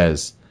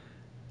Rodriguez.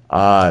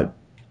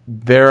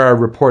 There are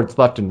reports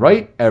left and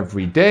right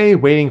every day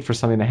waiting for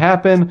something to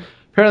happen.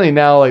 Apparently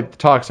now the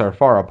talks are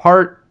far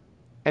apart.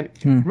 And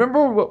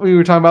remember what we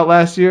were talking about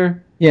last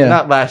year? Yeah.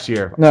 Not last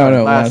year.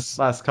 No, last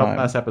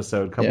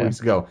episode, a couple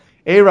weeks ago.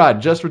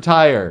 A-Rod, just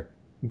retire.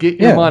 Get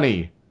your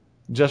money.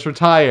 Just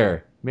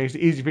retire. Makes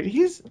it easy for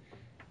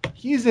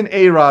he's in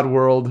A-Rod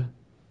world.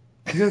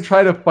 He's going to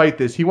try to fight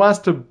this. He wants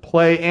to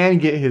play and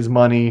get his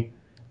money.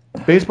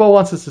 Baseball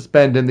wants to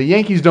suspend him. The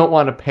Yankees don't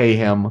want to pay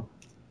him.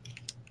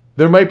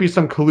 There might be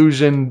some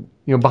collusion,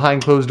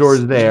 behind closed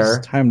doors there.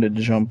 It's time to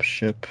jump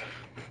ship.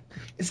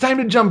 It's time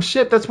to jump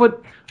ship. That's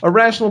what a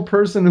rational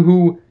person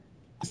who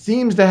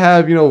seems to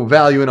have,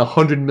 value in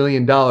 $100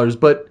 million.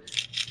 But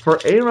for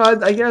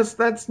A-Rod, I guess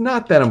that's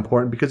not that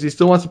important because he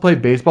still wants to play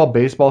baseball.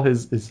 Baseball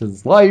is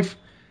his life.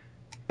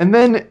 And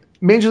then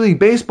Major League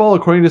Baseball,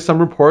 according to some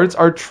reports,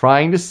 are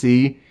trying to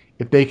see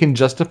if they can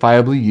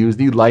justifiably use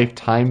the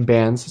lifetime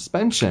ban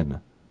suspension.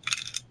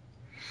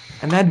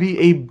 And that'd be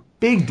a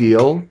big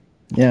deal.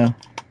 Yeah.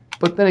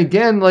 But then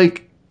again,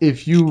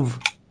 if you've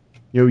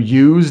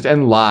used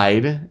and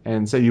lied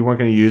and said you weren't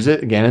going to use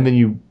it again, and then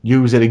you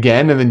use it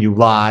again, and then you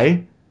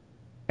lie,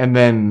 and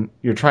then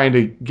you're trying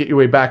to get your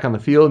way back on the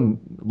field and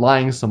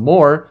lying some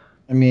more.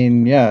 I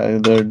mean, yeah,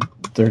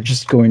 they're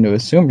just going to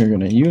assume you're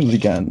going to use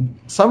again.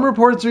 Some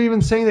reports are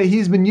even saying that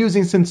he's been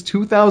using since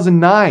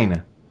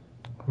 2009.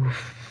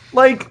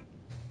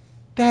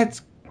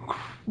 That's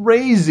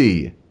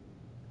crazy.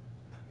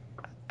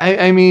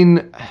 I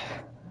mean,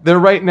 they're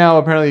right now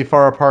apparently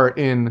far apart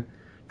in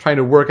trying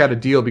to work out a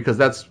deal because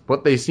that's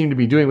what they seem to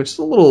be doing, which is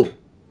a little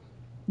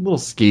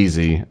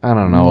skeezy. I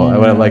don't know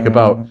what I like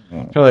about.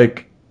 They're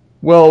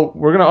well,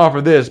 we're going to offer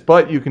this,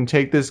 but you can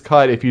take this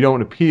cut if you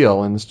don't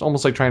appeal. And it's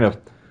almost like trying to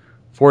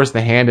force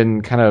the hand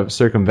and kind of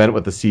circumvent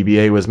what the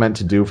CBA was meant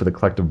to do for the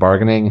collective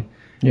bargaining.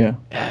 Yeah.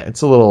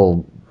 It's a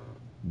little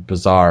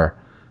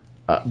bizarre.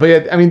 But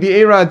yeah, I mean, the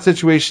A-Rod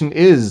situation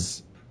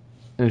is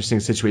an interesting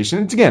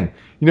situation. It's again,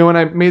 when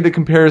I made the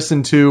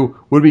comparison to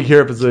would we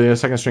care if it's a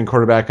second string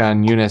quarterback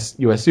on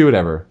USC or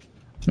whatever,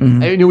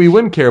 I knew we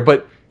wouldn't care,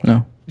 but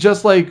no.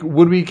 Just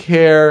would we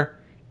care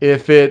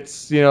if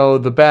it's,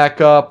 the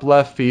backup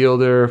left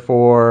fielder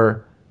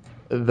for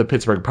the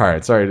Pittsburgh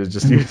Pirates? Sorry to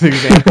just use the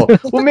example.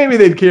 Well, maybe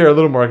they'd care a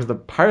little more because the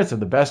Pirates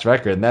have the best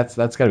record, and that's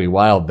got to be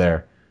wild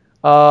there.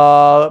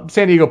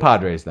 San Diego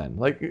Padres then.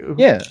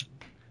 Yeah.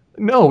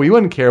 No, we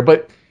wouldn't care,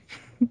 but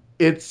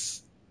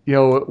it's,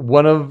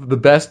 one of the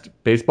best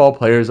baseball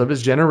players of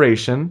his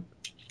generation.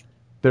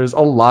 There's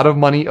a lot of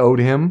money owed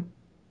him,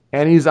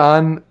 and he's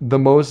on the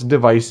most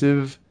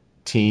divisive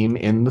team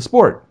in the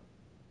sport.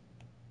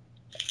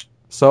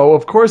 So,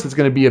 of course, it's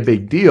going to be a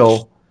big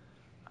deal.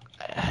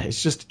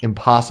 It's just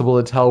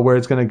impossible to tell where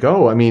it's going to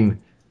go. I mean,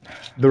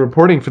 the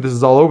reporting for this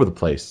is all over the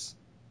place.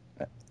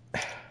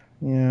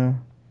 Yeah.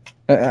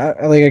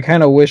 I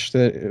kind of wish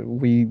that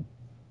we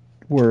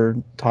were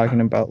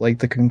talking about,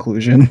 the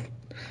conclusion.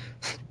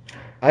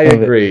 I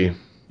agree.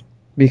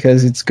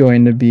 Because it's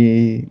going to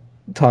be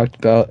talked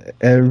about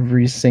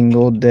every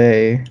single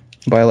day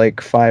by,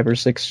 5 or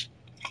 6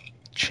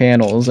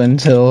 channels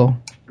until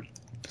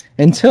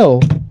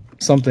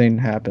something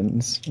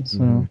happens.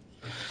 So,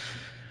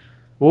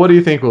 well, what do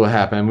you think will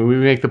happen? I mean, we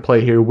make the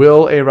play here.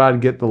 Will A-Rod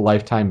get the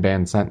lifetime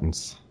ban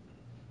sentence?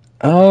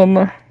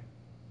 I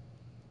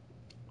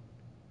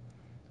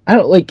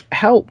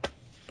don't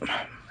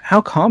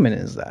how common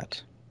is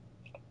that?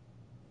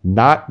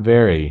 Not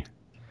very.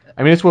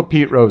 I mean, it's what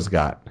Pete Rose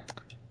got,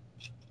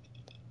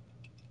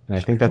 and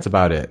I think that's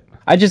about it.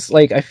 I just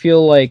I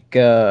feel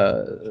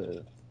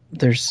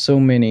there's so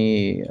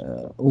many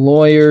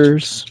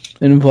lawyers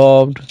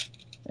involved.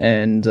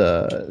 And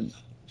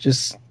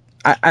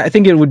I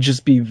think it would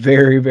just be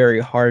very, very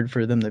hard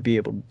for them to be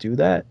able to do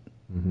that.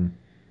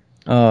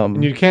 Mm-hmm.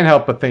 And you can't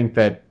help but think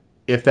that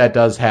if that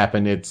does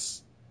happen,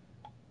 it's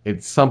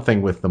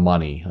something with the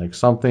money,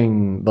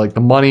 something like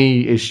the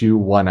money issue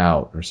won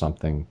out or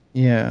something.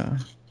 Yeah,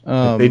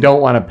 they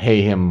don't want to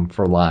pay him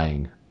for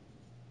lying.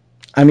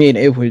 I mean,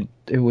 it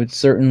would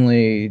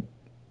certainly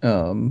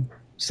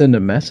send a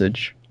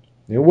message.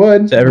 It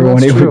would to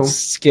everyone. It would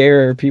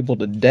scare people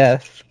to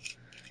death.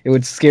 It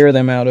would scare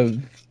them out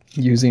of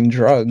using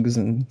drugs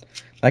and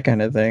that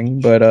kind of thing.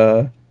 But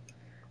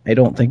I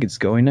don't think it's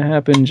going to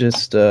happen.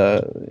 Just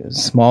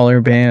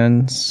smaller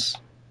bans,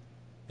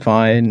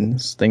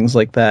 fines, things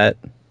like that.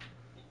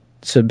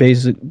 So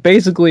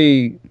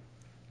basically,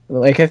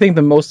 I think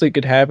the most that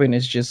could happen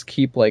is just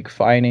keep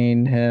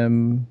fining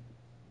him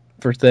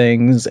for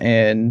things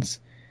and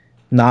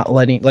not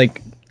letting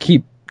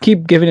keep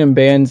giving him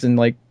bans and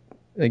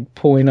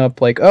pulling up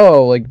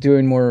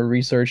doing more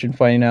research and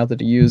finding out that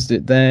he used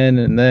it then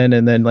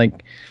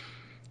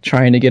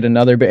trying to get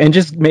another ban and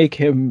just make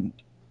him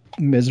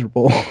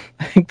miserable.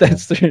 I think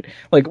that's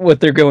like what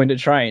they're going to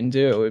try and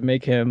do. It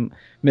make him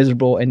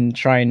miserable and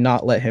try and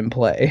not let him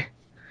play.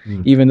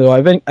 Even though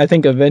I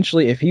think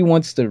eventually, if he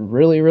wants to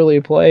really,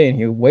 really play and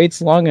he waits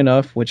long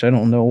enough, which I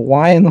don't know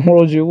why in the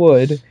world you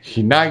would.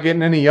 He's not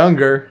getting any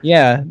younger.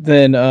 Yeah,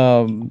 then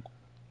I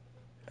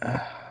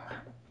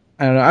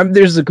don't know.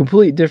 There's a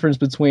complete difference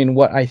between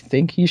what I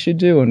think he should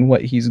do and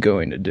what he's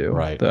going to do.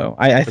 Right. Though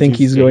I think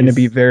he's going to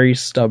be very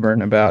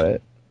stubborn about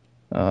it,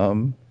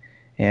 and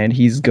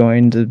he's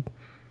going to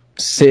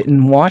sit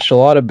and watch a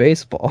lot of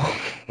baseball.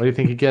 What do you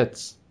think he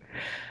gets?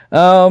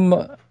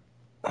 Let's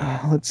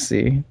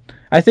see.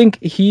 I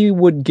think he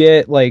would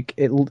get like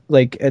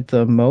at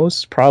the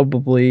most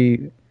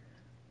probably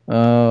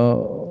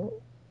what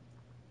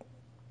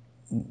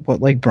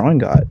like Braun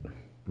got.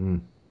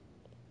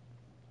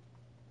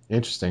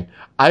 Interesting.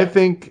 I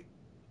think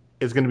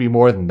it's going to be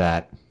more than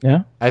that.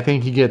 Yeah. I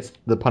think he gets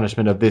the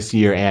punishment of this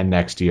year and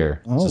next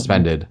year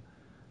suspended.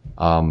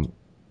 You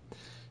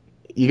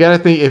got to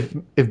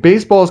think if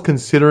baseball is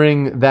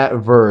considering that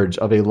verge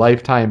of a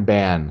lifetime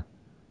ban,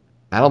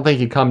 I don't think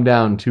you come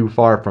down too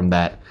far from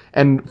that.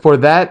 And for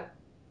that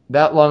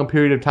long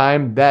period of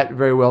time, that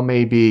very well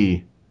may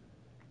be,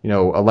 a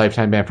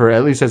lifetime ban for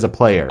at least as a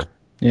player.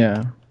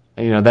 Yeah.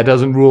 And, that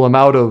doesn't rule him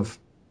out of,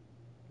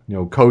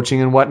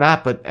 coaching and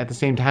whatnot. But at the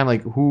same time,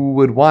 like, who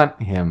would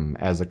want him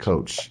as a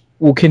coach?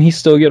 Well, can he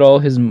still get all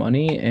his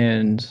money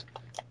and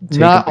take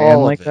Not a ban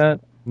all like of it.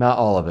 that? Not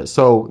all of it.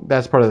 So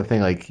that's part of the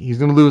thing. Like, he's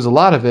going to lose a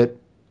lot of it,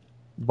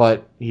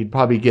 but he'd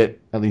probably get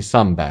at least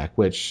some back,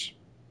 which...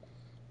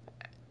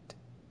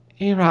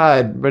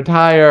 A-Rod,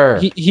 retire.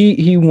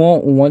 He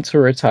won't want to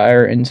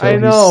retire until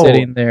he's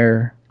sitting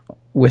there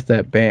with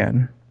that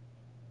ban.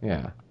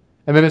 Yeah.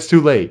 And then it's too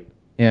late.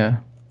 Yeah.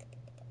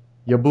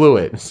 You blew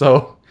it.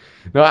 So,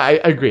 no, I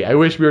agree. I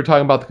wish we were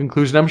talking about the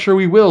conclusion. I'm sure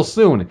we will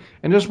soon.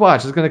 And just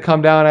watch. It's going to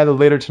come down either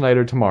later tonight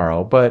or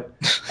tomorrow. But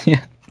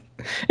yeah.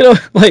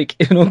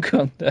 It'll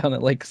come down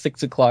at like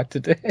 6 o'clock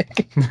today.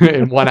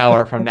 in 1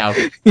 hour from now.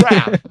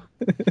 Crap.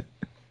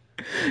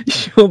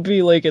 You'll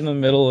be like in the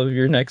middle of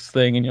your next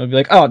thing and you'll be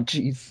like, oh,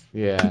 jeez.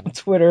 Yeah.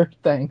 Twitter,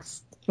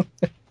 thanks.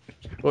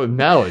 Well,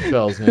 now it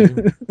tells me.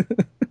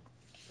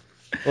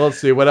 Well, let's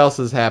see. What else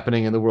is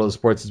happening in the world of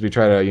sports as we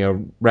try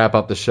to, wrap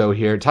up the show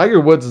here.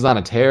 Tiger Woods is on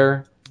a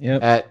tear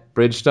at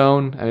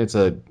Bridgestone. I mean, it's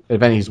an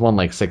event he's won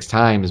like 6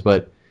 times,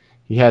 but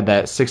he had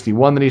that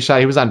 61 that he shot.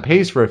 He was on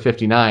pace for a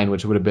 59,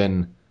 which would have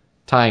been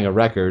tying a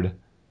record.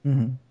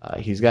 Mm-hmm.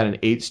 He's got an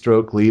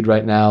 8-stroke lead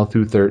right now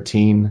through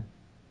 13.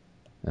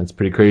 That's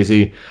pretty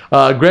crazy.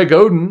 Greg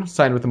Oden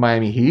signed with the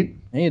Miami Heat.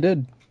 He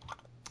did.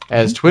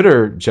 As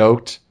Twitter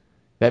joked,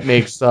 that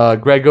makes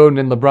Greg Oden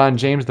and LeBron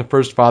James the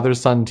first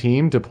father-son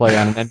team to play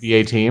on an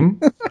NBA team.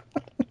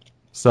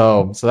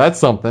 So that's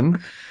something.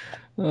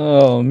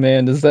 Oh,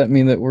 man. Does that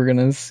mean that we're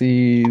going to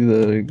see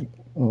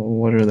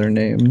what are their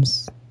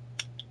names?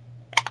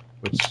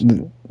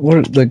 What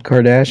are the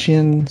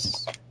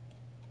Kardashians?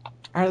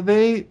 Are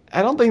they?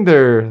 I don't think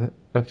they're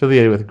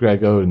affiliated with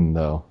Greg Oden,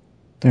 though.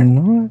 They're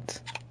not?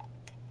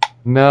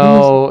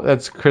 No,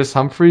 that's Chris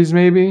Humphries,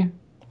 maybe?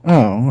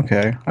 Oh,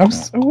 okay. I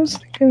was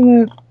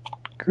thinking that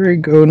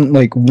Greg Oden,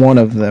 like, one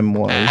of them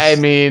was. I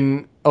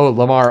mean,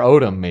 Lamar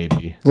Odom,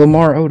 maybe.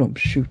 Lamar Odom,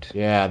 shoot.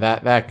 Yeah,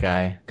 that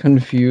guy.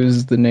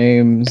 Confused the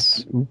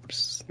names.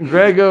 Oops.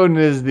 Greg Oden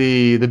is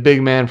the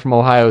big man from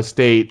Ohio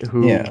State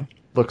who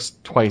looks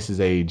twice his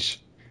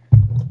age.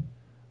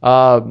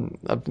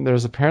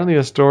 There's apparently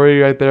a story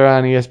right there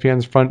on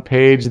ESPN's front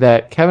page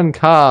that Kevin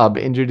Kolb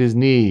injured his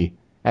knee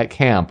at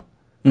camp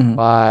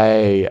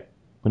by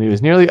when he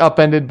was nearly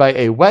upended by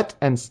a wet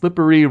and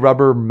slippery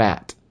rubber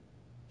mat.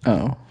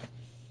 Oh.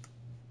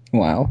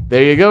 Wow.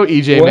 There you go,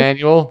 EJ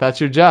Manuel. That's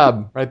your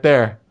job right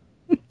there.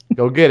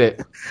 Go get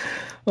it.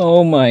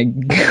 Oh my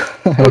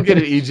god. Go get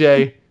it,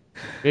 EJ.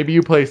 Maybe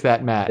you place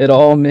that mat. It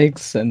all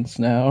makes sense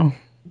now.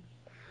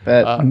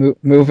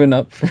 Moving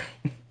up.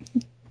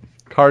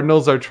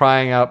 Cardinals are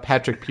trying out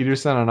Patrick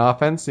Peterson on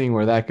offense, seeing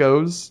where that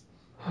goes.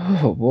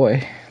 Oh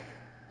boy.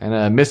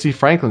 And Missy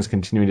Franklin's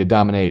continuing to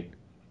dominate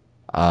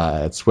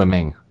at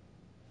swimming.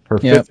 Her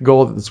 5th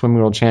gold at the Swimming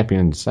World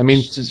Champions. I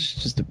mean, she's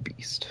just a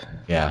beast.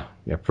 Yeah,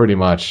 pretty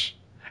much.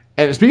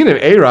 And speaking of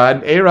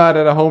A-Rod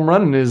had a home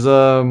run in his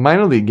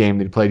minor league game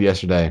that he played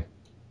yesterday.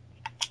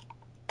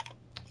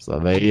 So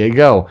there you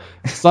go.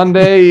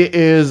 Sunday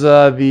is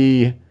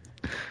the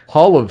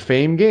Hall of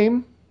Fame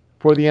game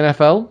for the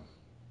NFL.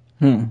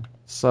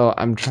 So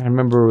I'm trying to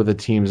remember where the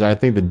teams are. I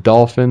think the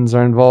Dolphins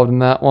are involved in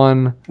that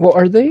one. Well,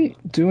 are they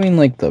doing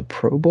like the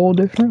Pro Bowl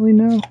differently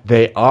now?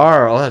 They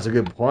are. Oh, that's a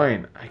good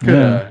point.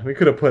 We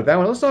could have put that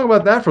one. Let's talk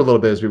about that for a little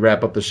bit as we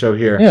wrap up the show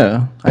here.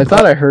 Yeah, I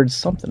thought I heard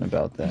something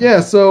about that. Yeah,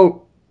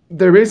 so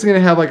they're basically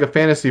going to have like a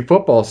fantasy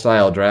football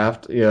style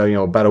draft.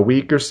 About a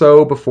week or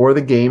so before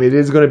the game. It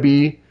is going to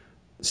be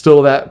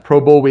still that Pro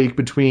Bowl week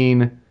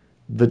between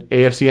the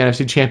AFC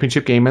NFC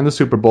Championship game and the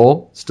Super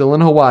Bowl. Still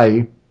in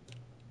Hawaii.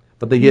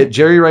 But they get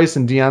Jerry Rice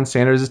and Deion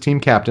Sanders as team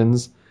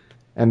captains,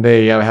 and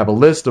they have a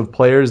list of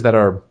players that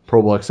are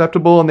Pro Bowl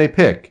acceptable, and they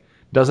pick.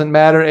 Doesn't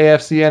matter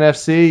AFC,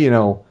 NFC,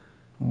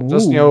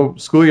 Just, Ooh.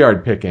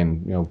 schoolyard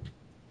picking,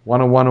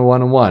 1-on-1 and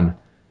 1-on-1.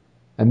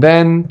 And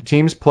then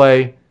teams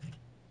play.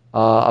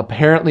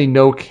 Apparently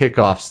no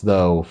kickoffs,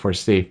 though, for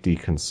safety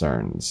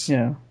concerns.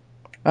 Yeah.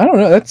 I don't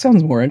know. That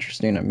sounds more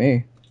interesting to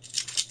me.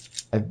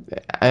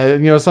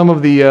 Some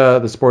of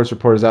the sports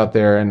reporters out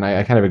there, and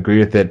I kind of agree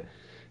with it,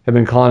 have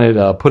been calling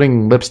it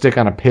putting lipstick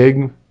on a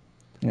pig.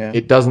 Yeah.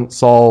 It doesn't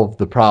solve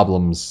the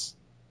problems.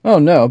 Oh,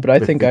 no, but I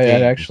with think the I'd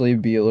game. actually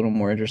be a little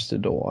more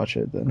interested to watch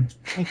it then.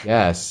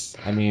 Yes.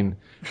 I mean,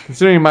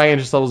 considering my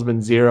interest level's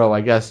been 0,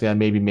 I guess,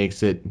 maybe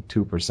makes it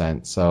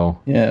 2%. So,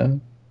 Yeah.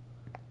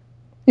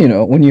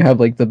 When you have,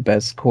 like, the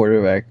best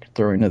quarterback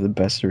throwing to the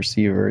best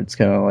receiver, it's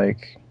kind of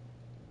like,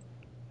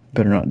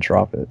 better not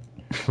drop it.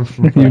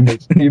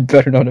 You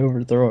better not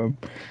overthrow him.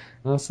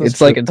 That's It's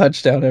true. like a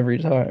touchdown every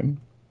time.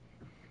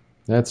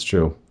 That's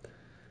true.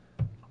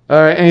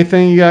 All right,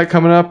 anything you got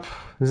coming up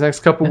these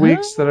next couple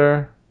weeks that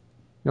are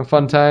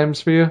fun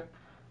times for you?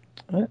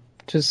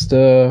 Just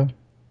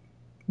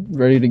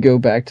ready to go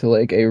back to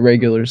like a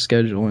regular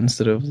schedule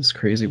instead of this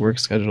crazy work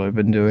schedule I've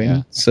been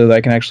doing, so that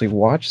I can actually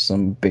watch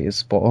some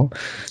baseball.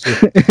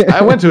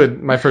 I went to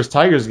my first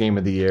Tigers game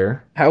of the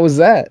year. How was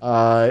that?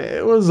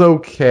 It was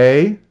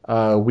okay.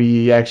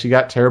 We actually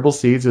got terrible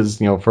seats, as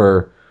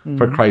for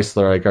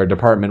Chrysler. Like, our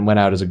department went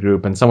out as a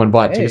group, and someone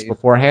bought tickets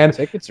beforehand.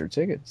 Tickets or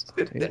tickets?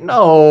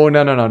 No,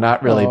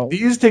 not really. Oh.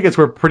 These tickets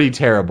were pretty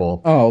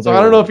terrible. Oh, so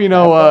I don't know if you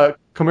know,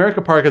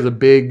 Comerica Park has a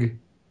big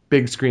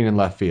screen in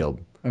left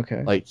field.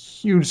 Okay. Like,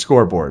 huge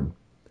scoreboard.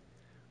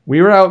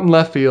 We were out in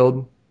left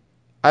field.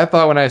 I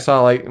thought when I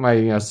saw like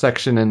my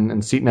section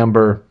and seat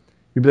number,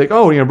 you'd be like,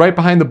 oh, right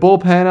behind the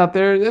bullpen out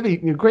there. That'd be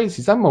great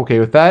seats. I'm okay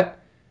with that.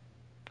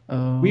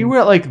 We were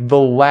at like the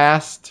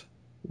last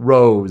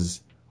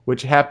rows,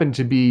 which happened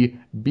to be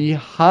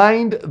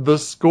behind the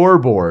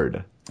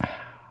scoreboard.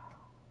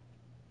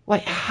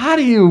 Like, how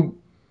do you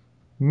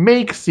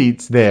make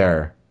seats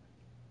there?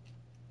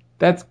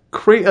 That's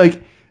crazy.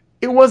 Like,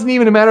 it wasn't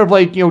even a matter of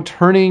like,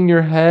 turning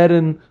your head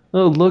and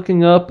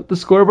looking up at the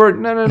scoreboard.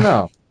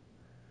 No.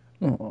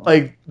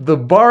 Like, the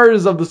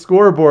bars of the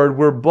scoreboard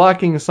were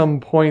blocking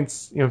some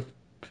points,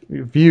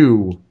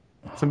 view.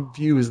 Some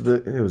views.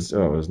 It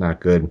was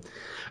not good.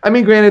 I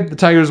mean, granted, the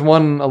Tigers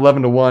won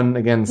 11-1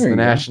 against the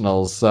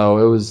Nationals, so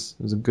it was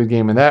a good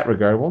game in that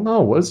regard. Well,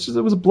 no, it was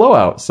a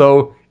blowout.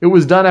 So it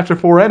was done after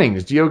 4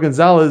 innings. Gio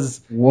Gonzalez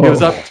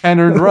gives up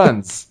 10 earned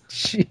runs.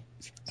 Jeez.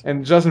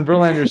 And Justin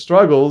Verlander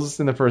struggles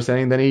in the first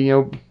inning. Then he,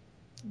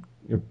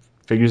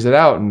 figures it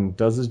out and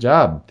does his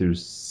job through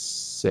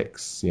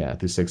 6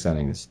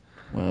 innings.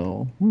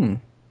 Well,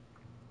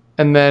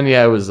 And then,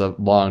 it was a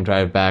long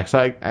drive back. So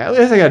at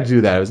least I got to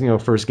do that. It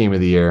was, first game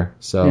of the year.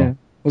 So yeah. It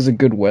was a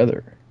good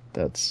weather.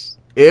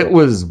 It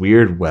was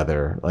weird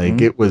weather. Like,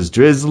 it was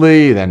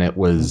drizzly, then it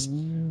was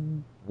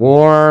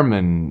warm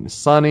and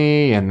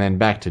sunny, and then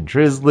back to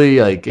drizzly.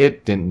 Like,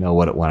 it didn't know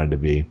what it wanted to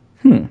be.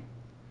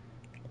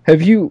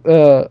 Have you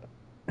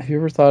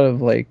ever thought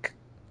of like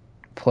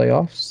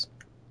playoffs?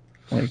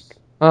 Like,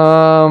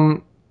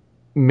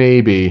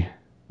 maybe.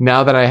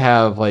 Now that I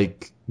have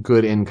like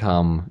good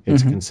income,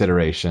 it's a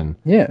consideration.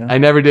 Yeah. I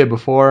never did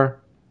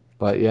before,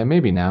 but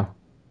maybe now.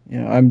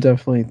 Yeah, I'm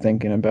definitely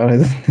thinking about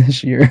it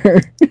this year.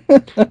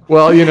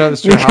 Well,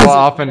 that's true. Because How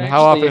often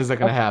actually- is that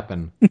going to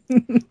happen?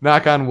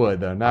 Knock on wood,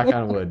 though. Knock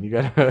on wood. You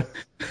gotta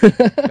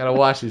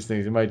watch these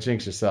things. You might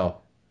jinx yourself.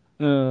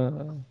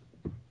 And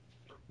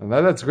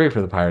that's great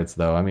for the Pirates,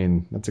 though. I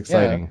mean, that's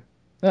exciting.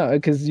 No,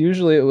 because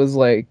usually it was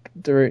like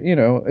during,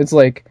 it's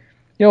like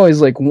you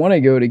always like want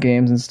to go to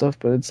games and stuff,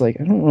 but it's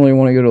like I don't really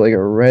want to go to like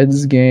a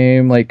Reds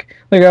game. Like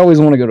I always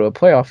want to go to a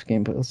playoff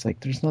game, but it's like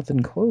there's nothing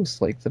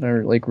close like that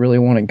I like really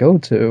want to go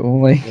to.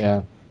 Like,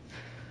 Yeah.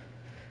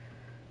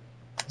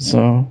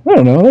 so I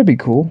don't know. That'd be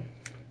cool.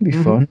 It'd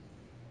be fun.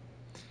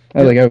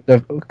 I have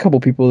a couple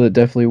people that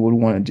definitely would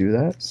want to do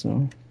that.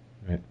 So.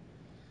 Then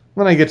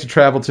I get to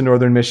travel to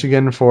northern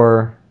Michigan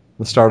for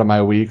the start of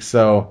my week.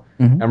 So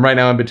I'm right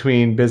now in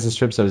between business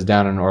trips. I was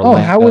down in Orlando.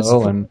 Oh, how was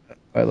and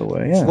by the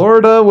way? Yeah.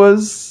 Florida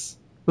was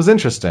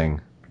interesting.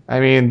 I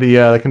mean,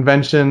 the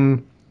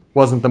convention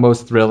wasn't the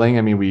most thrilling.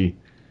 I mean,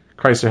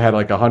 Chrysler had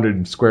like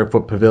 100 square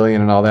foot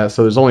pavilion and all that,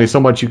 so there's only so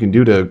much you can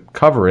do to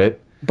cover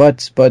it.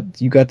 But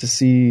you got to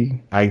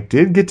see. I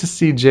did get to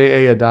see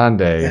J.A.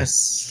 Adande.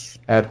 Yes.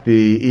 At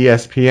the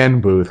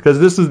ESPN booth, because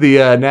this was the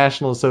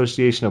National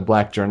Association of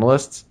Black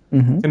Journalists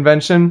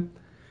convention.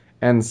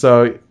 And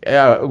so,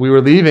 we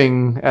were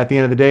leaving at the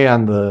end of the day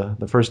on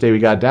the first day we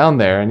got down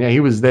there, and he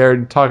was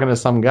there talking to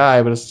some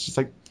guy, but it's just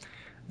like,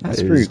 That's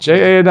it's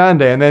J.A.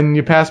 Adande. And then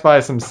you pass by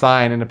some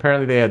sign, and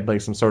apparently they had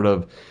like some sort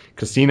of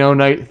casino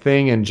night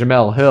thing, and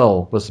Jamel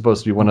Hill was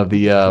supposed to be one of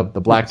the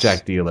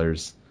blackjack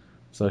dealers.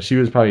 So she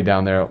was probably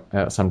down there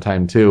at some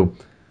time too.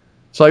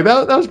 So like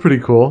that was pretty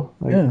cool.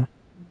 Like,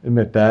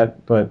 admit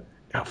that, but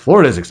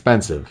Florida's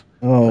expensive.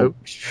 Oh,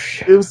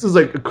 this is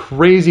like a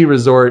crazy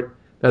resort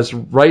that's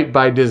right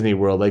by Disney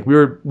World. Like, we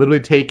were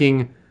literally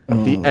taking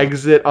the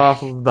exit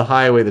off of the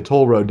highway, the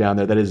toll road down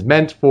there that is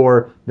meant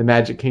for the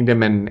Magic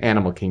Kingdom and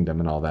Animal Kingdom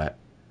and all that.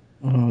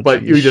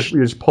 But we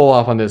just pull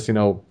off on this,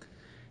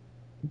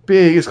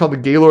 big. It's called the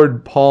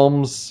Gaylord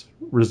Palms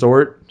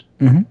Resort.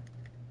 Mhm.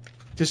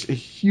 Just a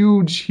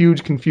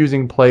huge,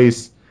 confusing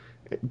place.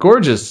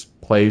 Gorgeous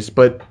place,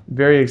 but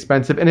very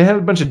expensive. And it had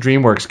a bunch of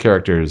DreamWorks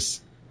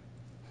characters.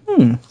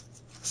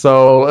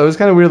 So it was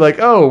kind of weird, like,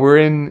 oh, we're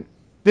in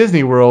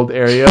Disney World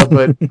area,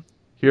 but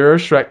here are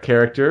Shrek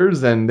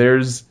characters, and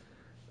there's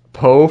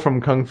Poe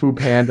from Kung Fu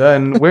Panda,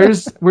 and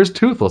where's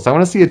Toothless? I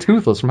want to see a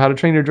Toothless from How to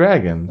Train Your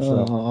Dragon.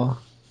 So,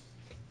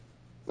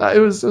 Aw. it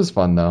was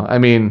fun, though. I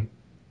mean,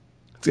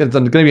 it's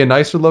going to be a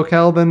nicer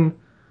locale than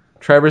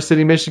Traverse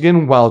City,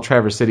 Michigan, while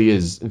Traverse City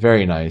is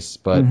very nice,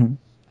 but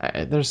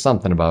there's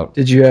something about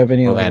Did you have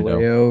any like, Orlando.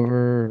 layover?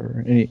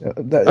 Or any,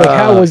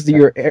 how was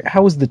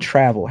how was the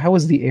travel? How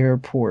was the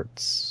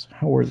airports?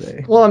 How were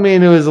they? Well, I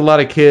mean, it was a lot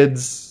of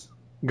kids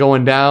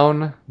going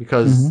down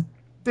because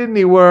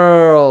Disney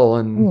World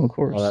and Oh, of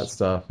course. all that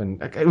stuff.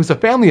 And it was a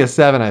family of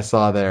 7 I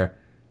saw there.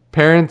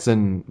 Parents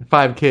and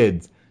 5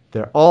 kids.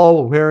 They're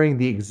all wearing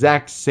the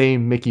exact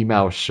same Mickey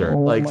Mouse shirt. Oh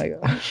like, my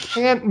gosh.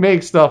 can't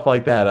make stuff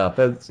like that up.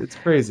 It's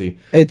crazy.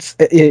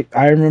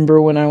 I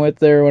remember when I went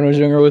there when I was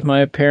younger with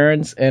my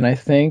parents, and I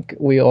think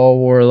we all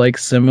wore like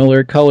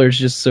similar colors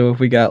just so if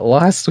we got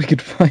lost, we could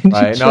find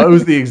Right. each No, it other.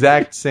 was the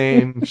exact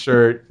same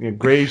shirt,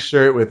 gray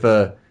shirt with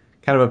a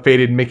kind of a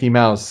faded Mickey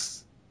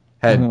Mouse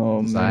head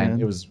Oh, design. man.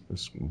 It was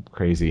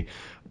crazy.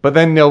 But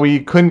then,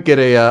 we couldn't get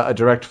a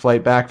direct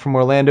flight back from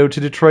Orlando to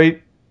Detroit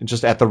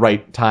just at the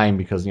right time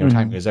because,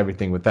 time is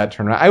everything with that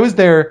turnaround. I was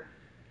there,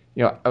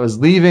 I was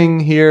leaving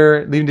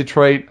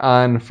Detroit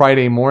on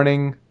Thursday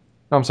morning,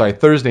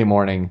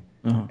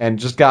 and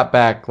just got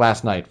back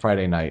last night,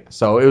 Friday night.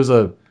 So it was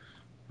a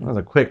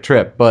quick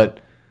trip, but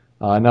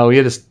no, we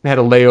had a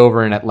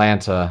layover in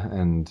Atlanta,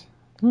 and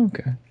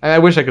Okay. I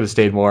wish I could have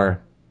stayed more,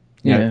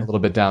 Yeah. a little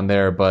bit down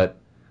there, but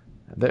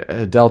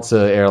the Delta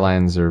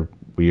Airlines are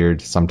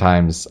weird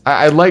sometimes.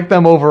 I like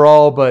them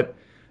overall, but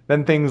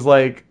then things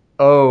like,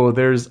 oh,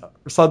 there's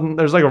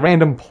like a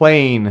random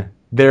plane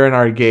there in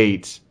our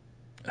gate,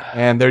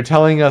 and they're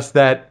telling us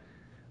that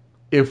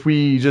if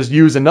we just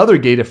use another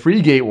gate, a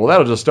free gate, well,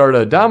 that'll just start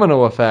a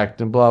domino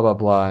effect and blah, blah,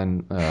 blah.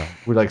 And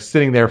we're like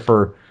sitting there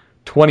for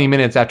 20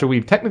 minutes after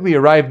we've technically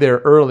arrived there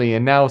early,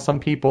 and now some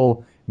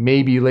people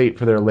may be late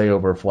for their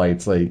layover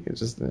flights. Like, it's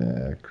just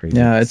crazy.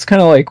 Yeah, it's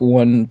kind of like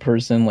one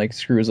person like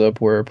screws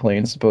up where a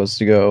plane's supposed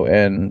to go,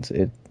 and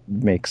it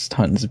makes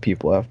tons of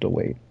people have to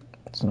wait.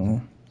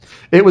 So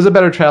It was a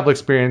better travel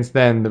experience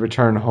than the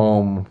return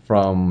home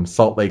from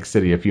Salt Lake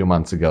City a few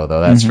months ago, though.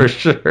 That's for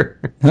sure.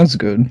 that's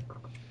good.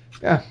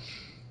 Yeah.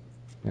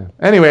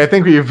 Anyway, I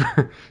think we've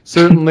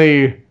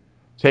certainly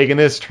taken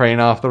this train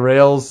off the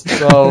rails.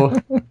 So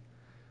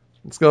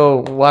let's go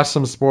watch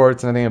some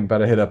sports. And I think I'm about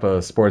to hit up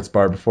a sports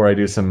bar before I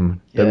do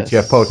some Yes.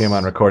 WTF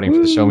Pokemon recording for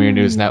the Show Me Your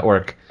News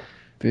Network.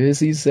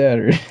 Busy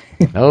Saturday.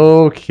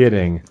 No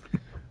kidding.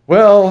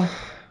 Well,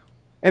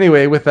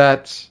 anyway, with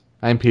that,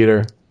 I'm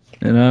Peter.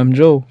 And I'm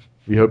Joe.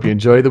 We hope you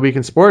enjoy the week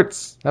in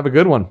sports. Have a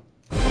good one.